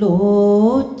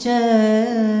लोचै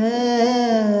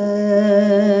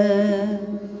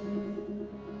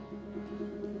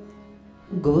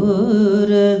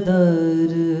गुर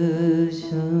दर्शन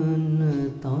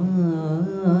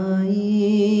ताई.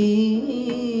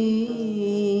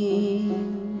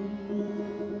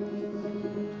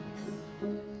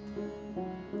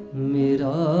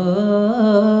 मेरा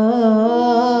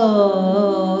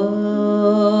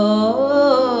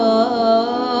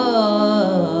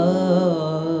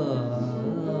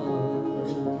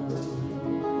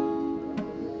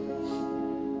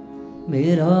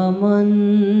मेरा मन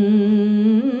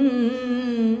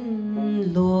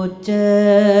लोचै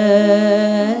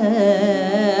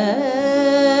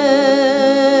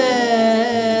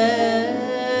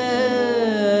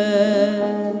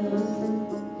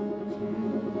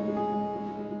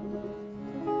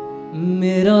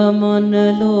मन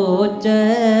लोचै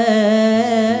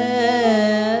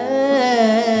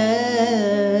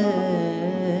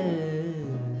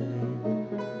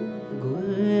गुर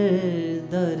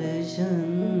दर्शन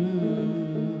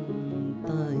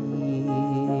ताई।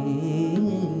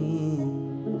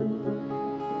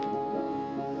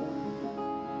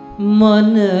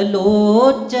 मन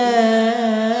लोचै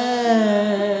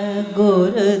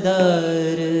गुर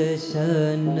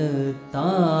दर्शन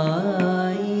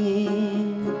ताई।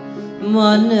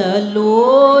 मन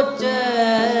लोचै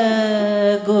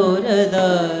गुर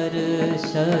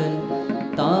दर्शन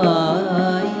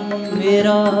ताई।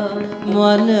 मेरा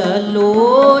मन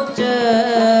लोचै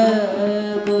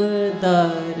गुर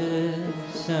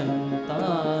दर्शन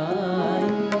ताई।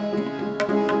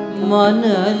 मन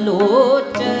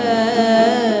लोचै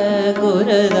गुर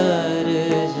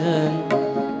दर्शन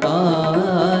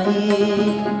ताई।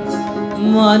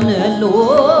 मन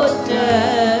लोचै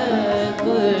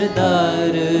गुर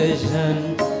दर्शन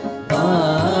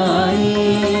ताई।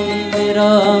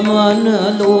 मेरा मन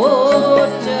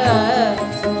लोचै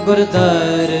गुर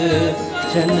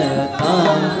दर्शन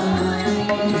ताई।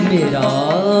 मेरा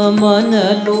मन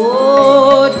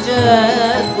लोचै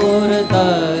गुर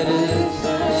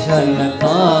दर्शन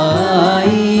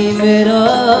ताई। मेरा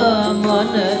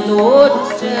मन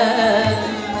लोचै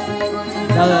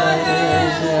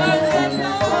दर्शन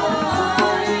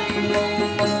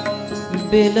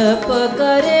बिलप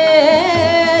करे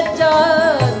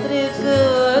चात्रिक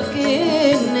की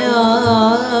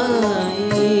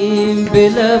न्याई।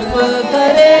 बिलप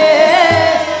करे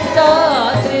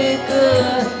चात्रिक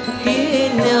की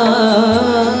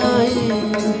न्याई।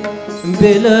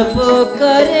 बिलप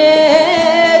करे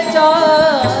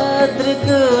चात्रिक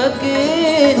की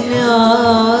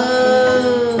न्याय।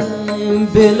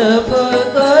 बिलप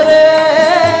करे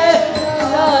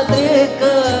चात्रिक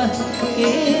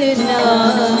की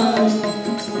न्याय।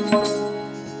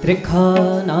 त्रिखा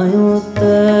न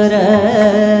उतरै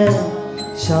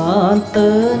शांत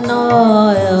न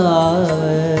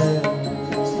आवे।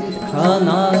 त्रिखा न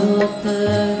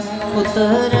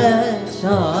उतरै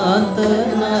शांत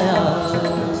न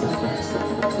आवे।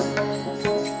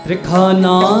 त्रिखा न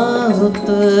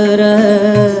उतरै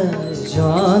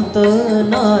शांत न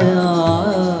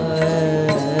आवे।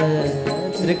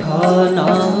 त्रिखा न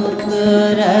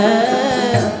उतरै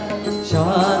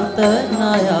शांत न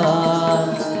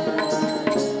आवे।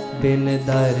 बिन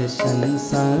दर्शन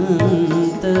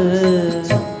संत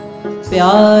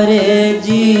प्यारे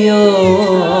जियो।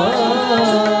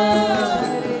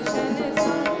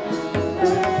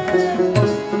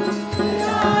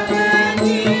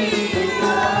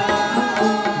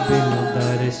 बिन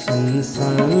दर्शन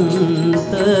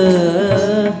संत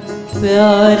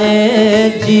प्यारे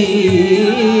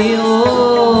जियो।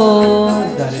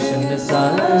 दर्शन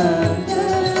संत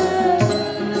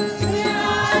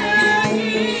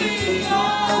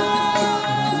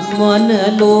मन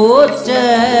लोचै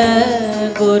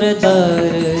गुर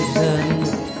दर्शन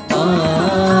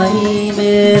ताई।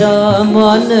 मेरा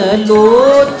मन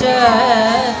लोचै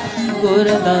गुर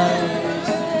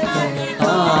दर्शन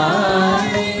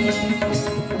ताई।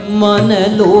 मन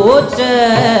लोचै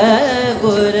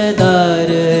गुर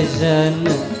दर्शन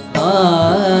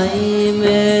ताई।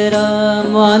 मेरा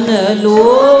मन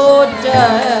लोचै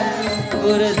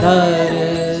गुर दर्शन।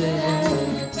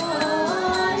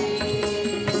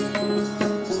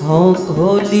 हाँ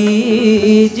खोली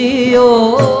जियो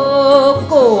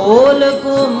कोल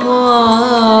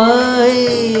कुमाई।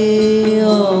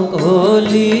 हाँ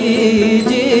खोली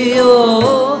जियो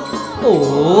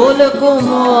कोल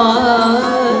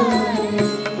कुमाई।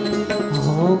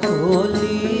 हाँ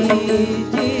खोली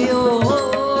जियो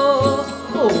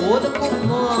कोल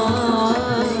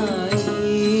कुमाई।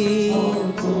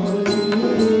 खोली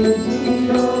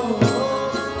जियो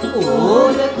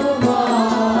कोल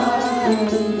कुमाई।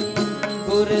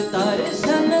 गुर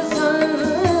दर्शन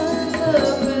संत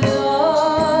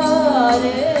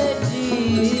प्यारे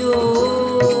जियो।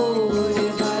 गुर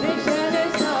दर्शन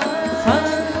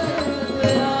संत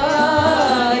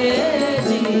प्यारे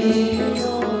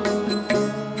जियो।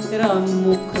 तेरा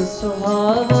मुख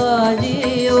सुहावा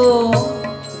जियो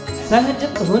सहज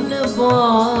धुन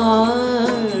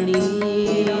वाणी।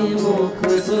 मुख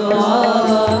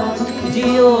सुहावा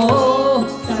जियो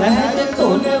सहज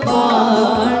धुन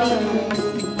वाणी।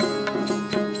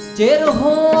 चिर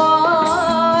हुआ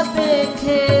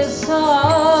देखे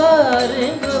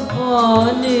सारंग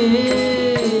पानी।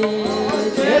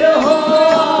 चिर हुआ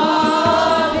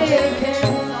देखे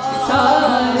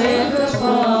सारंग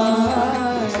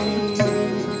पानी।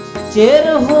 चिर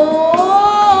हुआ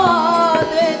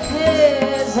देखे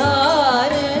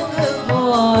सारंग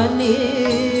पानी।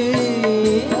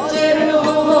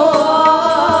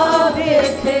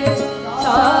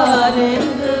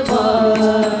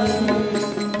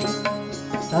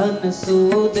 धन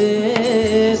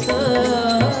सुदेश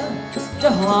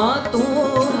जहाँ तू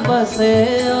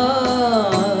बसया,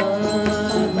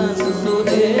 धन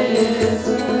सुदेश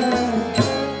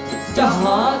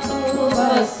जहाँ तू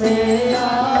बसया।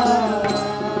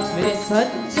 मेरे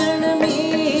सज्जन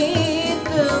मीत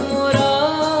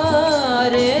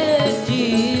मुरारे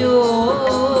जियो,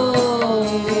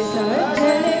 मेरे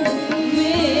सज्जन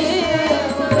मीत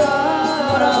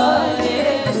मुरारे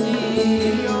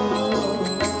जियो।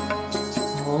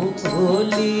 हो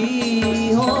भोली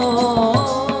हो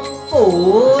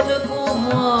और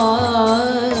घुमाई,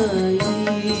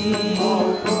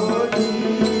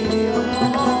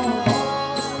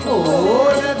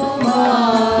 और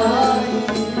घुमाई।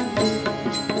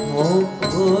 हो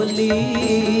भोली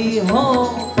हो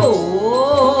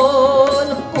और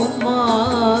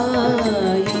घुमाई,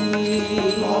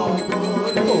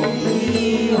 भोली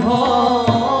हो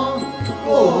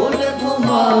और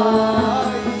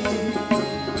घुमाई।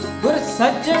 गुर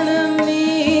सज्जन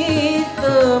मीत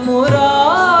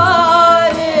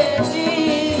मुरारे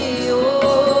जियो,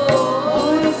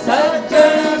 गुर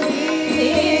सज्जन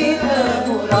मीत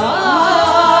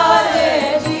मुरारे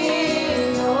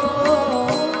जियो,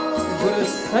 गुर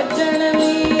सज्जन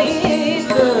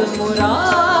मीत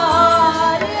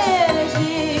मुरारे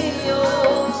जियो,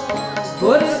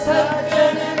 गुर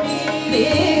सज्जन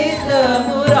मीत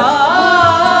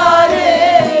मुरारे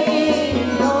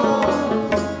जियो।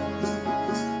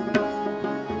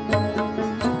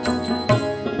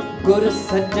 गुर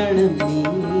सज्जन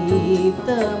मीत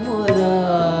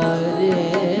मुरारे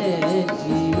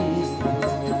जियो,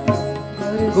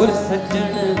 गुर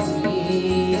सज्जन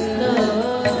मीत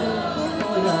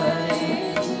मुरारे।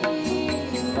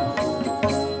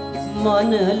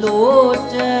 मन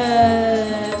लोचै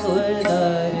गुर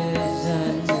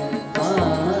दर्शन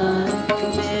पान,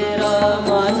 मेरा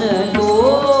मन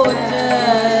लोचै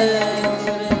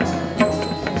गुर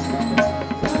दर्शन,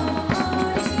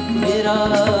 मेरा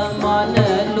मन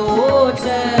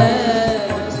लोचै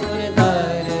गुर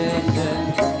दर्शन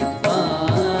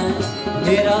पान,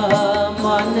 मेरा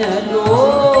मन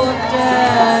लोचै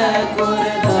गुर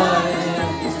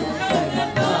दर्शन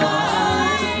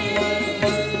पान।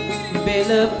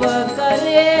 बिलप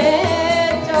करे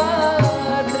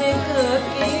चाद्रिक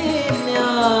की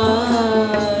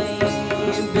न्याय,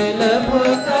 बिलप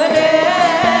करे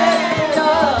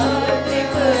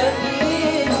चाद्रिक की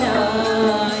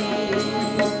न्याय।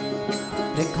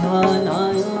 दिखाना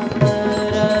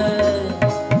उतर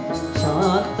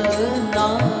शांत ना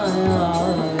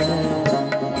आवे,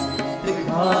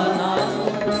 दिखाना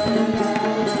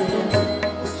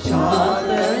शांत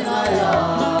ना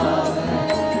आवे।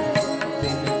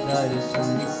 बिन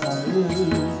दर्शन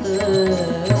संत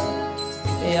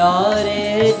प्यारे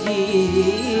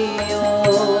जियो,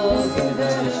 बिन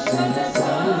दर्शन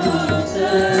संत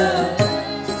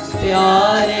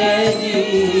प्यारे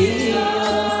जियो।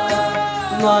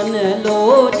 मन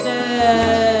लोचै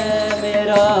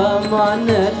मेरा मन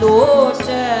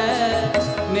लोचै,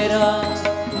 मेरा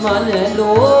मन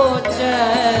लोचै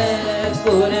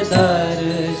गुर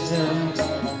दर्शन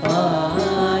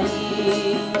आई।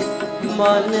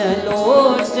 मन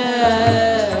लोचै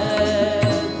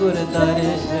गुर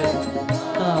दर्शन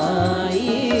आई।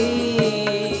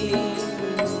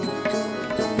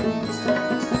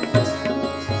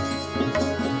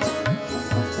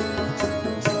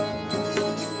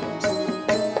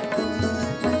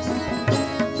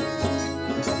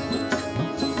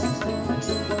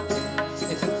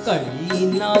 घड़ी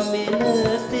ना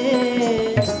मिलते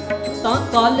ता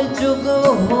कल जुग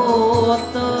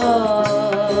होता,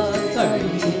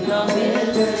 घड़ी ना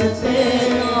मिलते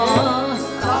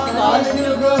ता कल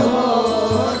जुग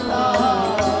होता।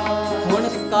 हुण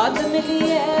कद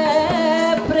मिलिए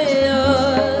प्रिय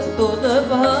तुद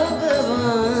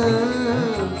भगवंता,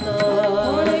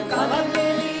 हुण कद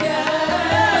मिलिए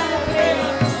प्रिय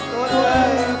तुद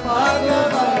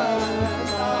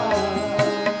भगवंता।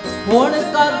 हुण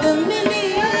कद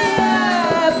मिलिए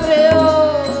प्रिय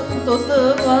तुद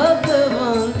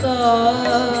भगवंता,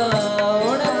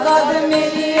 हुण कद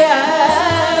मिलिए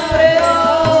प्रिय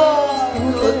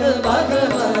तुद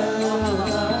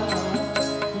भगवंता।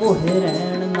 मोहे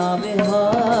रहण ना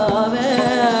विहावे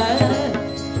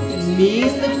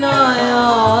नींद ना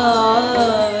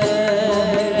आवे,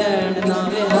 रहण ना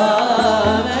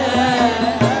विहावे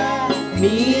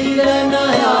नींद ना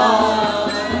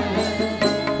आवे।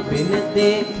 बिन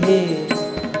देखे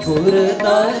गुर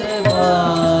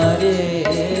दरबारे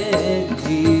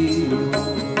जियो,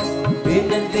 बिन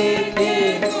देखे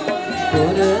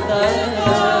गुर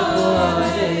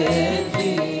दरबारे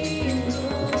जियो।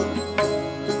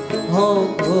 हो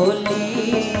भोली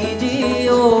जियो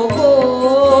जियो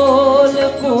गोल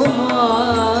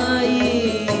घुमाई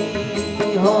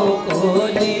हो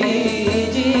कोली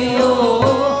जियो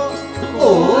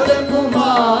गोल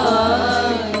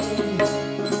घुमाई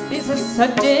इस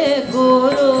सच्चे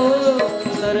गुरु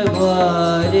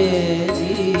दरबारे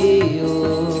जियो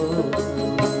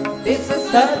इस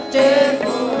सच्चे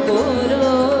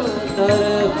गुरु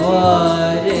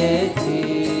दरबारे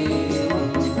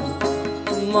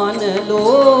मन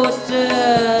लोच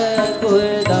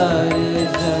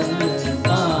गुरदर्शन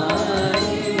साई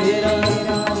मेरा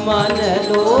मन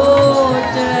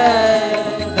लोच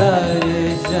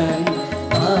दर्शन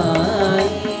आई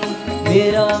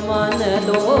मेरा मन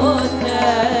लोच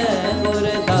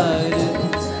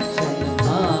गुरदर्शन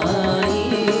आई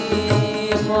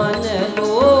मन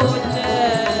लोच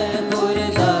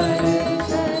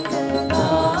गुरदर्शन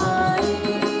आई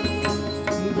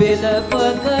बिलप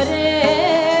करे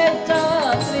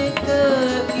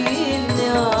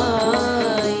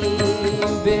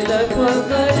बिलप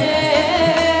करे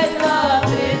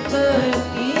तात्रिक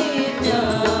की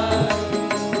जान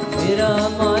मेरा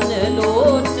मन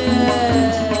लोच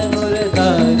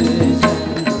गुरदर्शन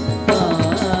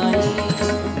आई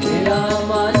मेरा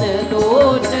मन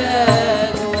लोच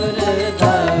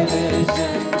गुरदर्शन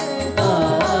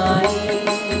आई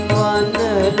मन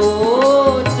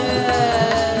लोच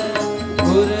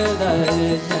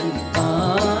गुरदर्शन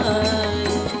आई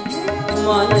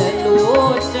मन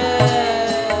लोच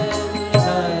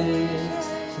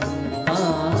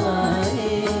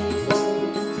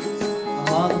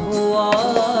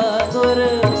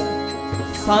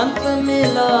संत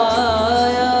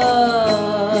मिलाया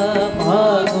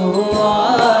भगवा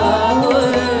गुर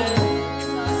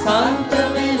संत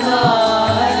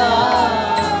मिलाया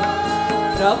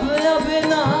प्रभु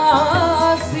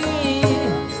अविनाशी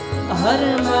हर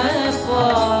मैं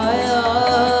पाया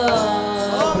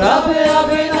प्रभु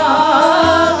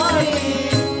अविनाशी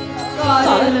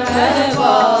हर मैं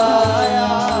पाया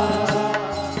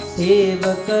सेव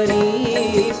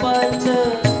करी पंथ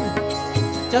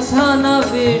चसाना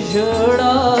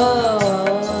विछड़ा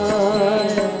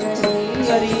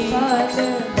करी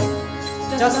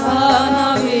चसाना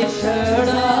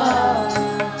विछड़ा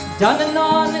जन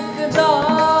नानक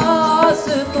दास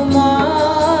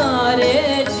तुम्हारे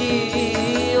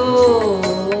जियो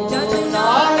जन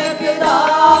नानक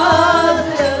दास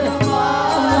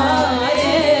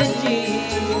तुम्हारे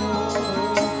जियो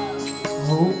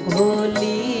हो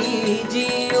खोली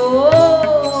जियो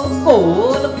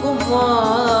कोल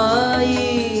कुमाई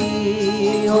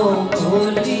हो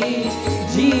खोली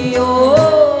जियो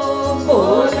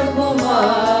कोल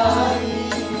कुमाई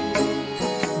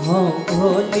हो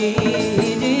खोली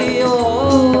जियो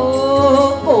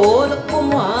कोल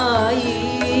कुमाई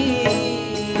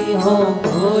हो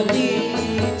खोली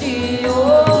जियो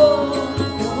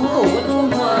कोल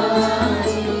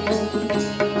कुमाई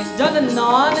जन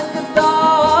नानक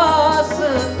दास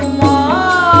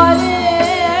तुम्हारे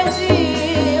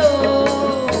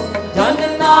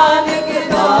नानक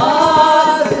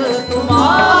दास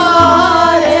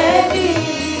तुम्हारे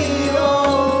जियो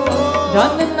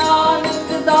जन नानक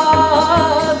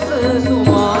दास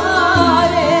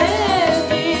तुम्हारे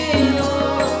जियो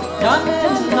जन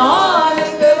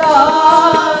नानक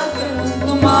दास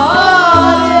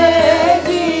तुम्हारे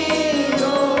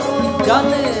जियो जन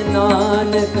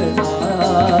नानक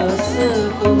दास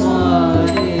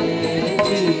तुम्हारे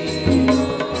जियो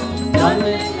जन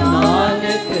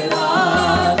नानक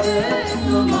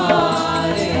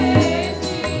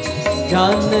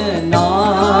जन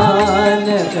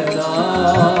नानक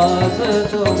दास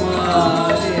तुम्हारे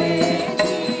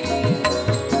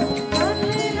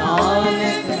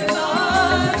नानक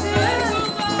दास तुम्हारे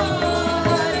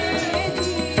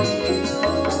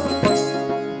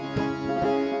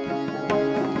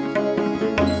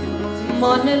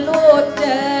मन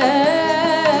लोचे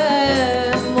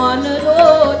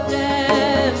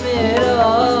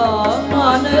मेरा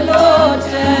मन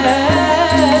लोचे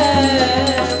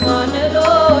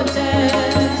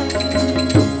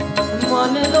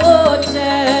मन लोचे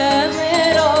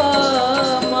मेरा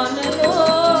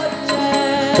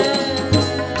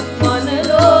मन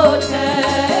लोचे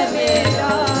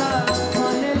मेरा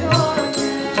मन लोचे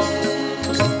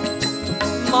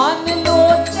मन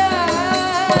लोचे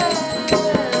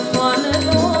मन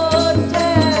लोचे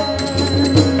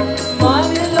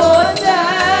मन लोचे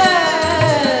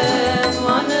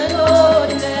मन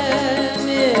लोचे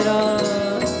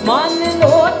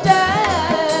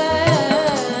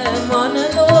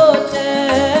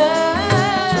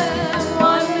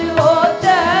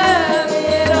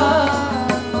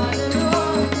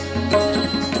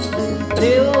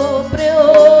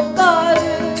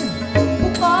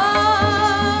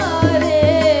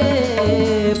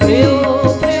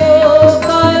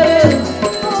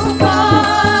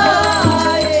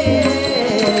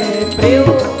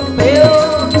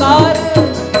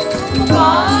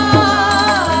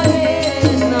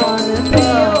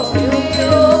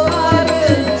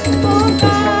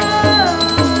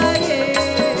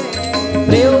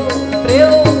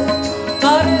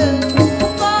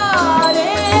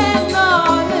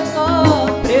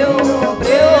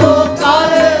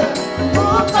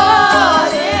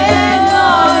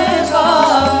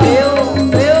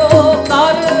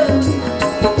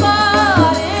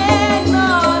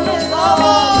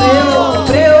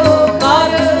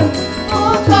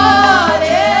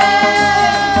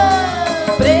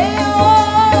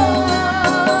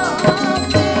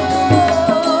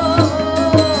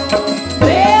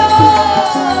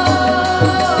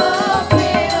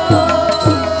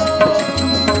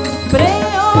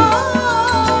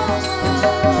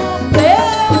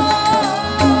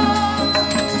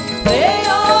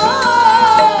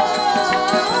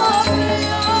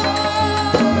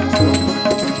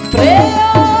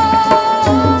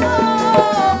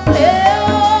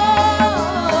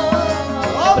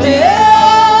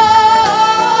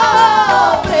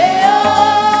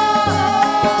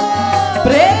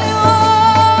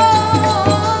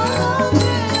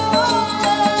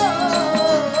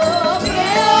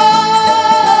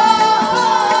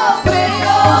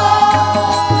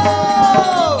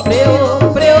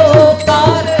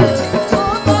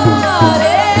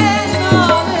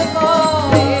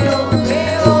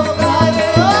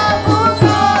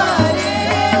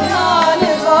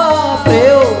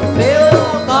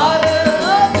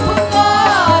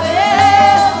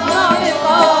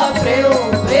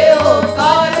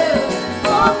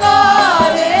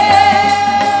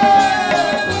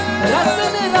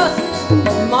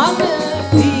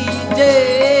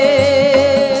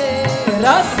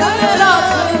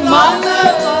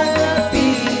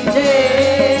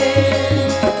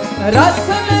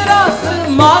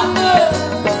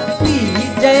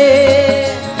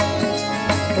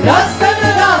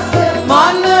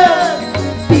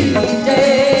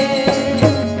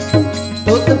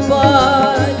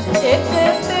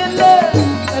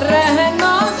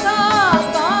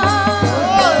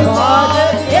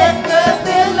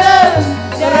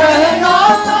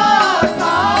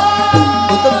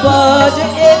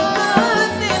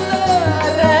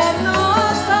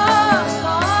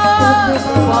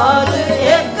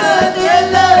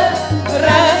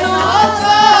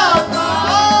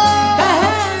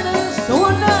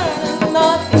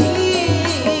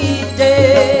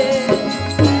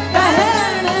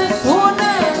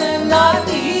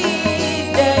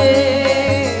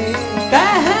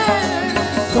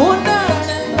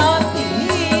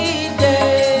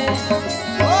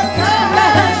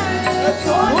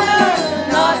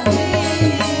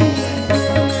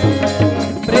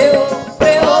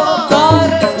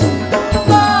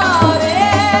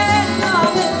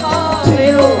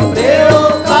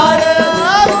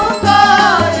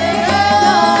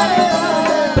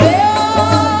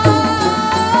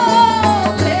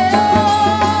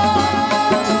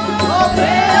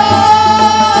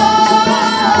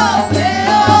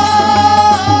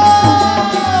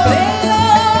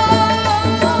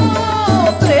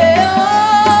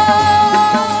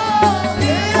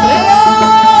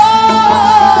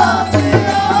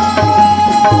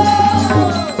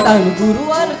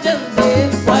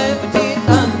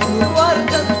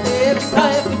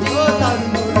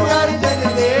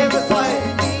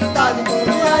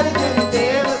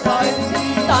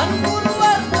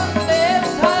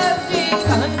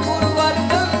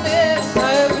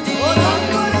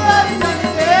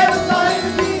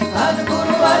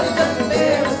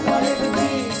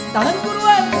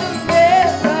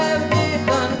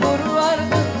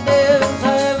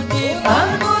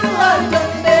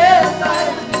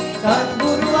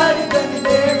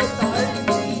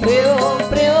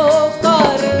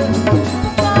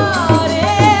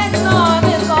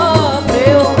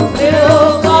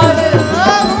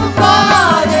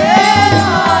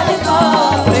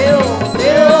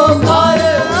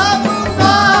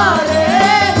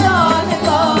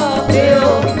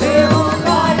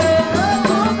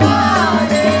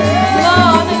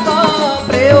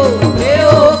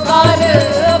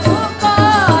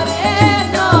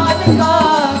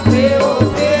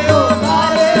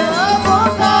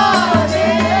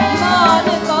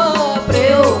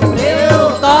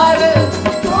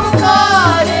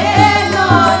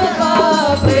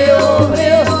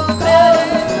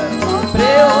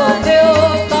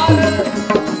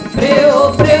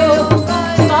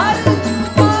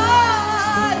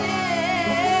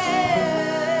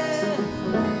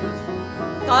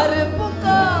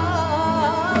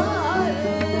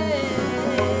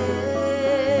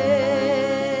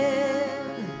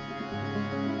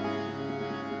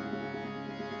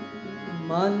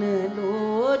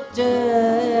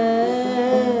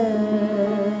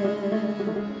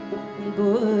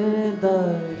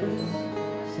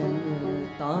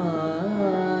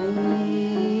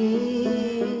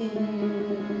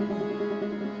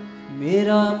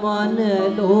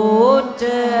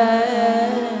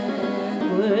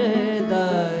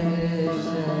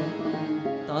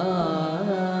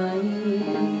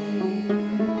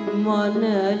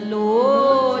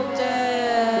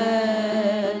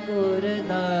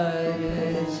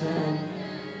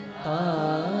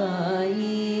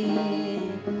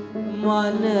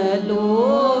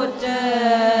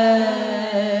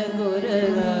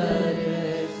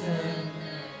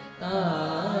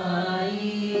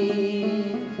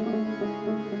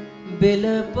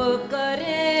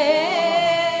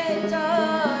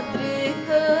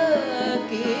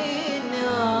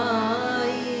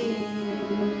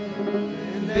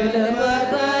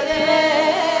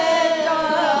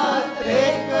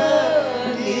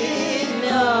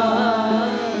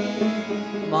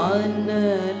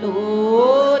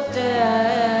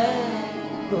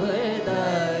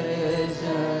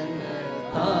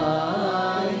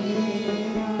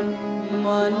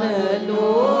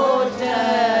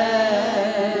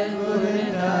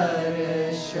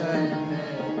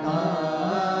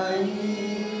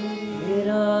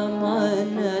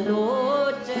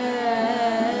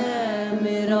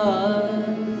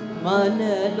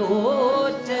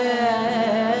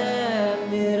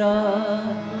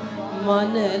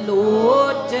मन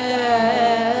लोचै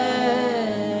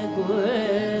गुर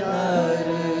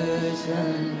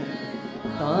दर्शन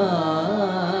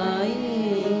ताई।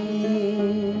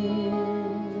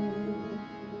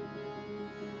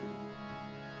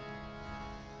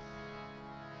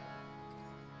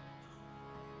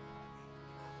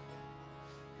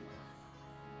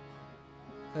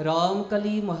 राम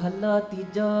कली महला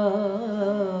तीजा।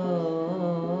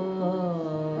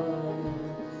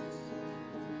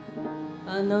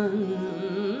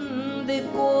 आनंद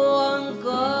को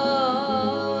अंकार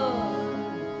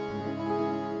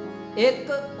एक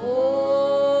ओंकार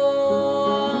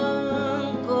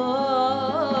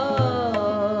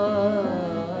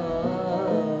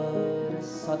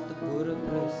सतगुर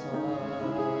प्रसाद।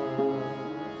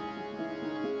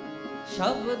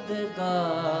 शब्द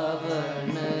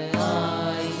गावन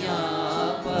आया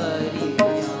परिया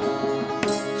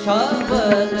शब्द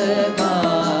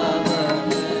गावन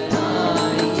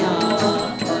आया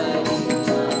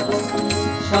परिया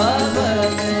शब्द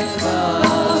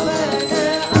गावन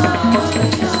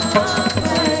आया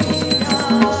परिया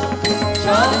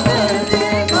शब्द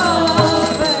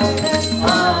गावन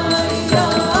आया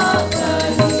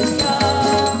परिया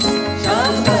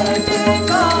शब्द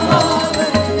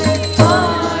गावन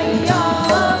आया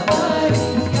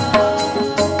परिया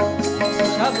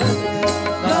शब्द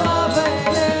गावन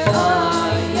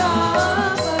आया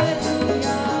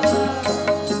परिया।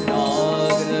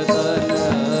 राग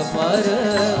रतन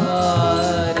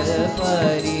परवार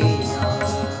परिया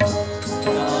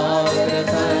राग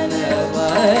रतन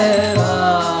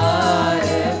परवार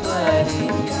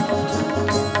परिया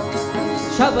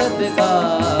शब्द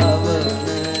गावन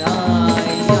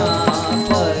आया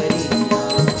परिया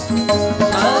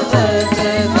शब्द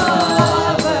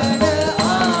गावन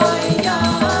आया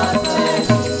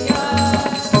परिया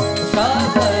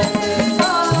शब्द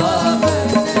गावन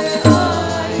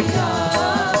आया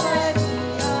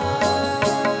परिया।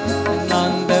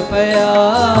 आनंद पया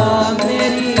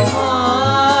मेरी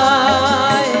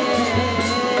माए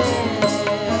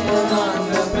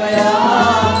आनंद पया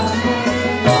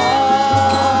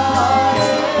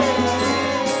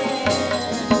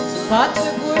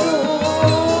सतगुरु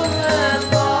मैं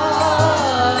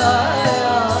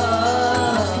पाया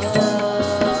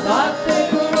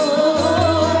सतगुरु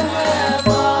मैं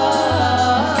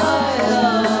पाया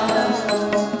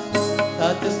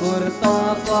सतगुर ता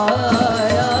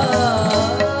पाया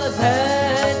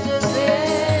सहज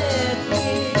सेती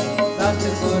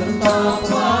सतगुर ता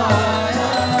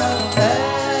पाया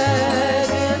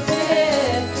सहज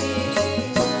सेती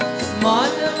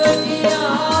मन वजिया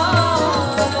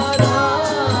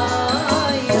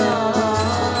बधाइया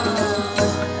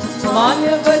मन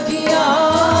वजिया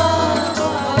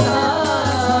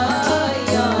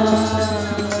बधाइया।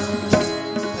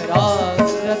 राग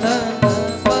रतन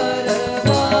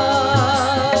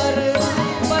परवार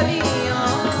परिया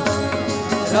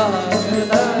राग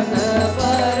रतन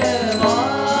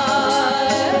परवार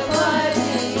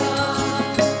परिया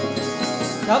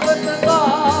शब्द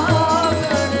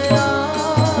गावन आया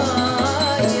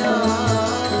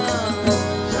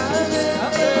शब्द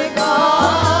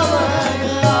गावन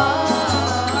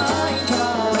आया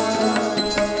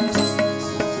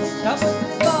शब्द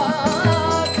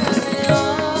गावन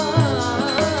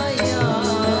आया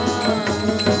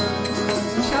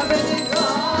शब्द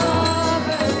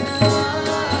गावन आया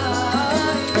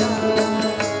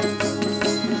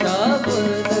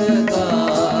शब्द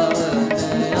गावन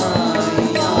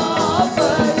आया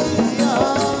परिया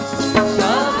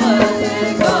शब्द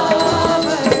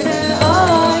गावन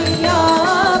आया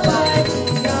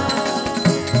परिया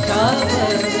शब्द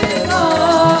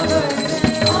गावन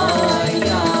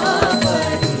आया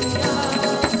परिया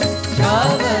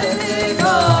शब्द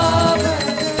गावन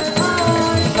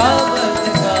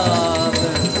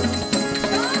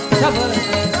शब्द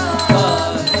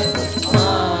गावन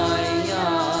आया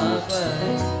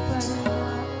परिया।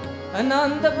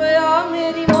 आनंद पया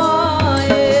मेरी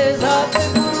माए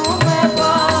सतगुरु मैं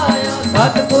पाया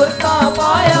सतगुर ता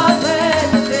पाया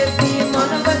सहज सेती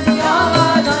मन वजिया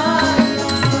बधाइया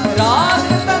राग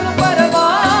तन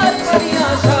परवार परिया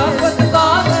शब्द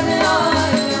गावन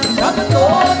आया शब्दो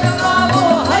गावो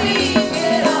हरि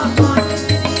मेरा मन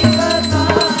श्री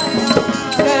बताया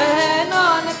कह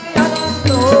नानक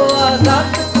आनंदो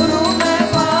सतगुरु मैं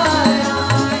पाया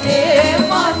ए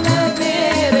मन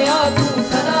मेरे तू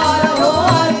सदा रहो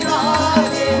नाया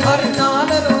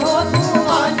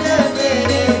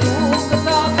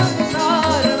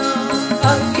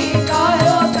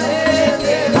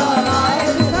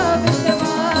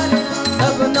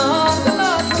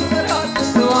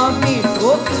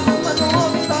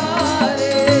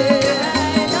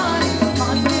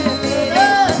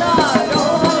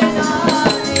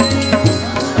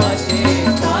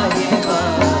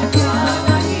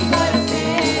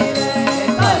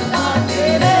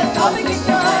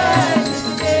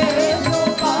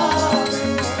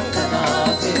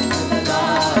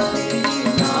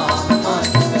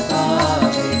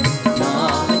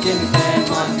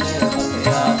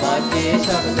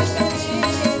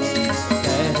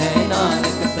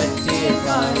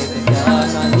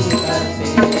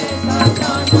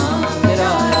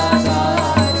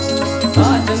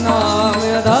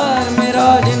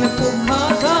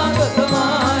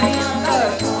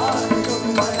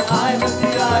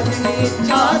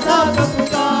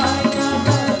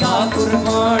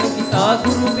ਮਾਣ ਕੀਤਾ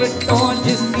ਗੁਰੂ ਬਿਟੋਂ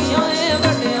ਜਿਸ ਦੀਆਂ ਏ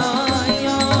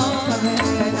ਵਡਿਆਈਆਂ।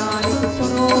 ਨਾਨਕ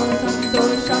ਸੁਣੋ ਸੰਤੋ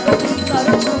ਸ਼ਬਦ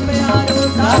ਕਰ ਤੁਮਿਆਰੋ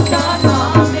ਸਾਚਾ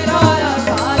ਨਾਮ ਮੇਰਾ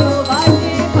ਆਧਾਰੋ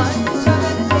ਵਾਜੇ ਪੰਜ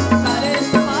ਸ਼ਬਦ ਸਿੱਖਾਰੇ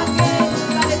ਸੁਭਾਗੇ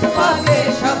ਕਰੇ ਸੁਭਾਗੇ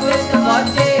ਸ਼ਬਦ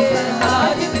ਵਾਜੇ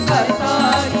ਸਾਜਿਦ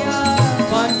ਕਰਤਾਰਿਆ।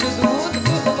 ਪੰਜ ਦੂਤ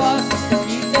ਦੁਖਵਾਸ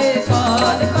ਕੀਤੇ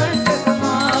ਕਾਲ ਕੰਟਕ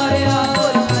ਮਾਰਿਆ।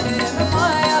 ਹਰੇ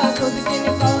ਮਾਇਆ ਸੁਧ ਜਿਨ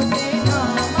ਕਉ ਤੇ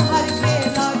ਨਾਮ ਹਰ ਕੇ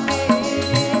ਲਾਗੇ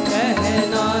ਕਹਿ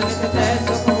ਨਾਨਕ ਤੈ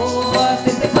ਸੁਖ ਹੋਆ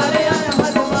ਤਿਤ ਕਰ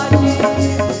ਅਨਹਦ ਵਾਜੇ।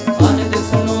 ਆਨੰਦ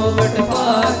ਸੁਣੋ ਵਟ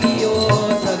ਭਾਗਿਓ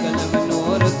ਸਗਲ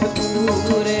ਮਨੋਰਥ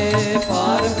ਪੂਰੇ।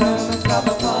 ਪਾਰ ਬ੍ਰਹਮ ਪ੍ਰਭ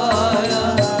ਪਾਇਆ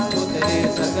ਉਤਰੇ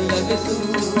ਸਗਲ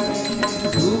ਵਿਸੂਰੇ।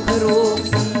 ਦੁਖ ਰੋਗ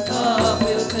ਸੰਤਾਪ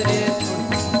ਉਤਰੇ ਸੁਣ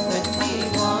ਸੱਚੀ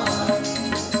ਬਾਣੀ।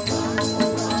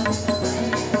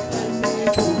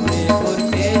 ਪੂਰੇ ਗੁਰ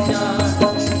ਕੇ ਜਾਣ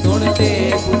ਸੁਣਤੇ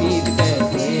ਪੁਨੀਤ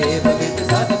ਕਹਤੇ ਭਗਤ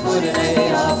ਸਤਿਗੁਰ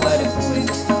ਰਹਾ ਭਰਪੂਰ।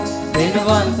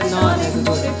 ਬਿਨਵੰਤ ਨਾਨਕ